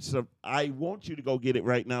 I want you to go get it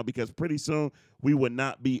right now because pretty soon we will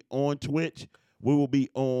not be on Twitch. We will be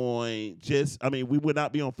on we will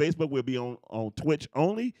not be on Facebook. We'll be on Twitch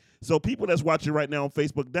only. So people that's watching right now on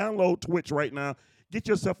Facebook, download Twitch right now. Get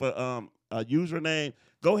yourself a username.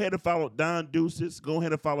 Go ahead and follow Don Deuces. Go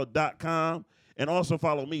ahead and follow .com. And also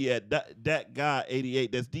follow me at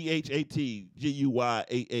DhatGuy88. That's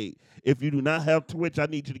DhatGuy88. If you do not have Twitch, I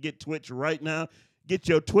need you to get Twitch right now. Get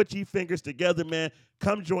your twitchy fingers together, man.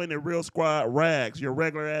 Come join the Real Squad Rags, your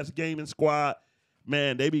regular-ass gaming squad.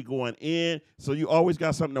 Man, they be going in. So you always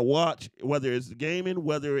got something to watch, whether it's gaming,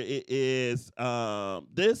 whether it is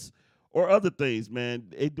this or other things, man.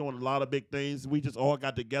 They doing a lot of big things. We just all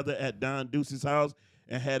got together at Don Deuce's house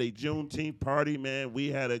and had a Juneteenth party, man.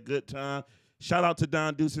 We had a good time. Shout out to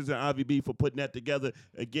Don Deuces and IVB for putting that together.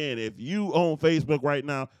 Again, if you on Facebook right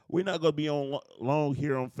now, we're not going to be on long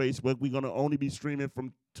here on Facebook. We're going to only be streaming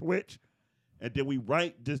from Twitch. And then we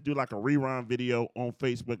just do like a rerun video on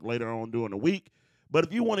Facebook later on during the week. But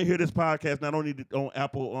if you want to hear this podcast, not only on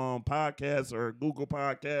Apple Podcasts or Google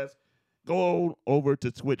Podcasts, go over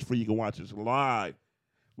to Twitch where you can watch us live.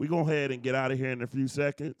 We go ahead and get out of here in a few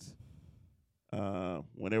seconds.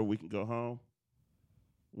 Whenever we can go home.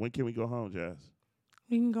 When can we go home, Jazz?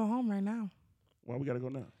 We can go home right now. Why we got to go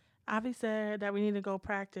now? Avi said that we need to go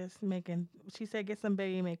practice making. She said get some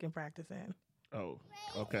baby making practice in. Oh,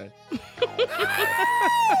 okay.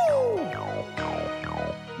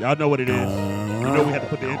 Y'all know what it is. You know we had to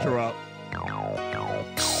put the intro out.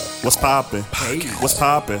 What's poppin'? Hey. What's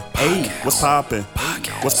poppin'? Hey. What's poppin'?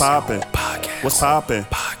 What's poppin'? What's poppin'?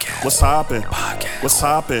 What's poppin'? What's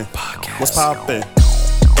poppin'? What's poppin'?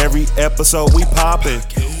 Every episode we poppin'.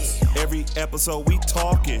 Every episode we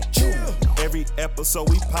talkin'. Every episode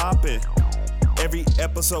we poppin'. Every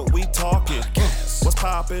episode we talkin'. What's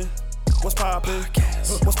poppin'? What's poppin'?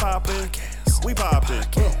 What's poppin'? We poppin'.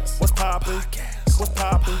 What's poppin'? What's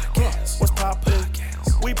poppin'? What's poppin'?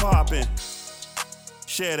 We poppin'.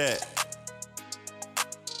 Share that.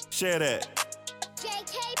 Share that.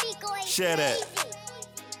 JK be going Share that. crazy.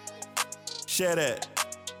 Share that.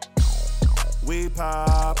 We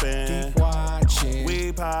poppin'. Keep watching.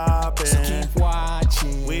 We poppin'. So keep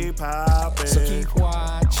watching. We poppin'. So keep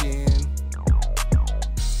watching.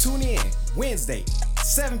 Tune in Wednesday,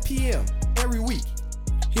 7 p.m. every week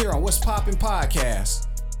here on What's Poppin' Podcast.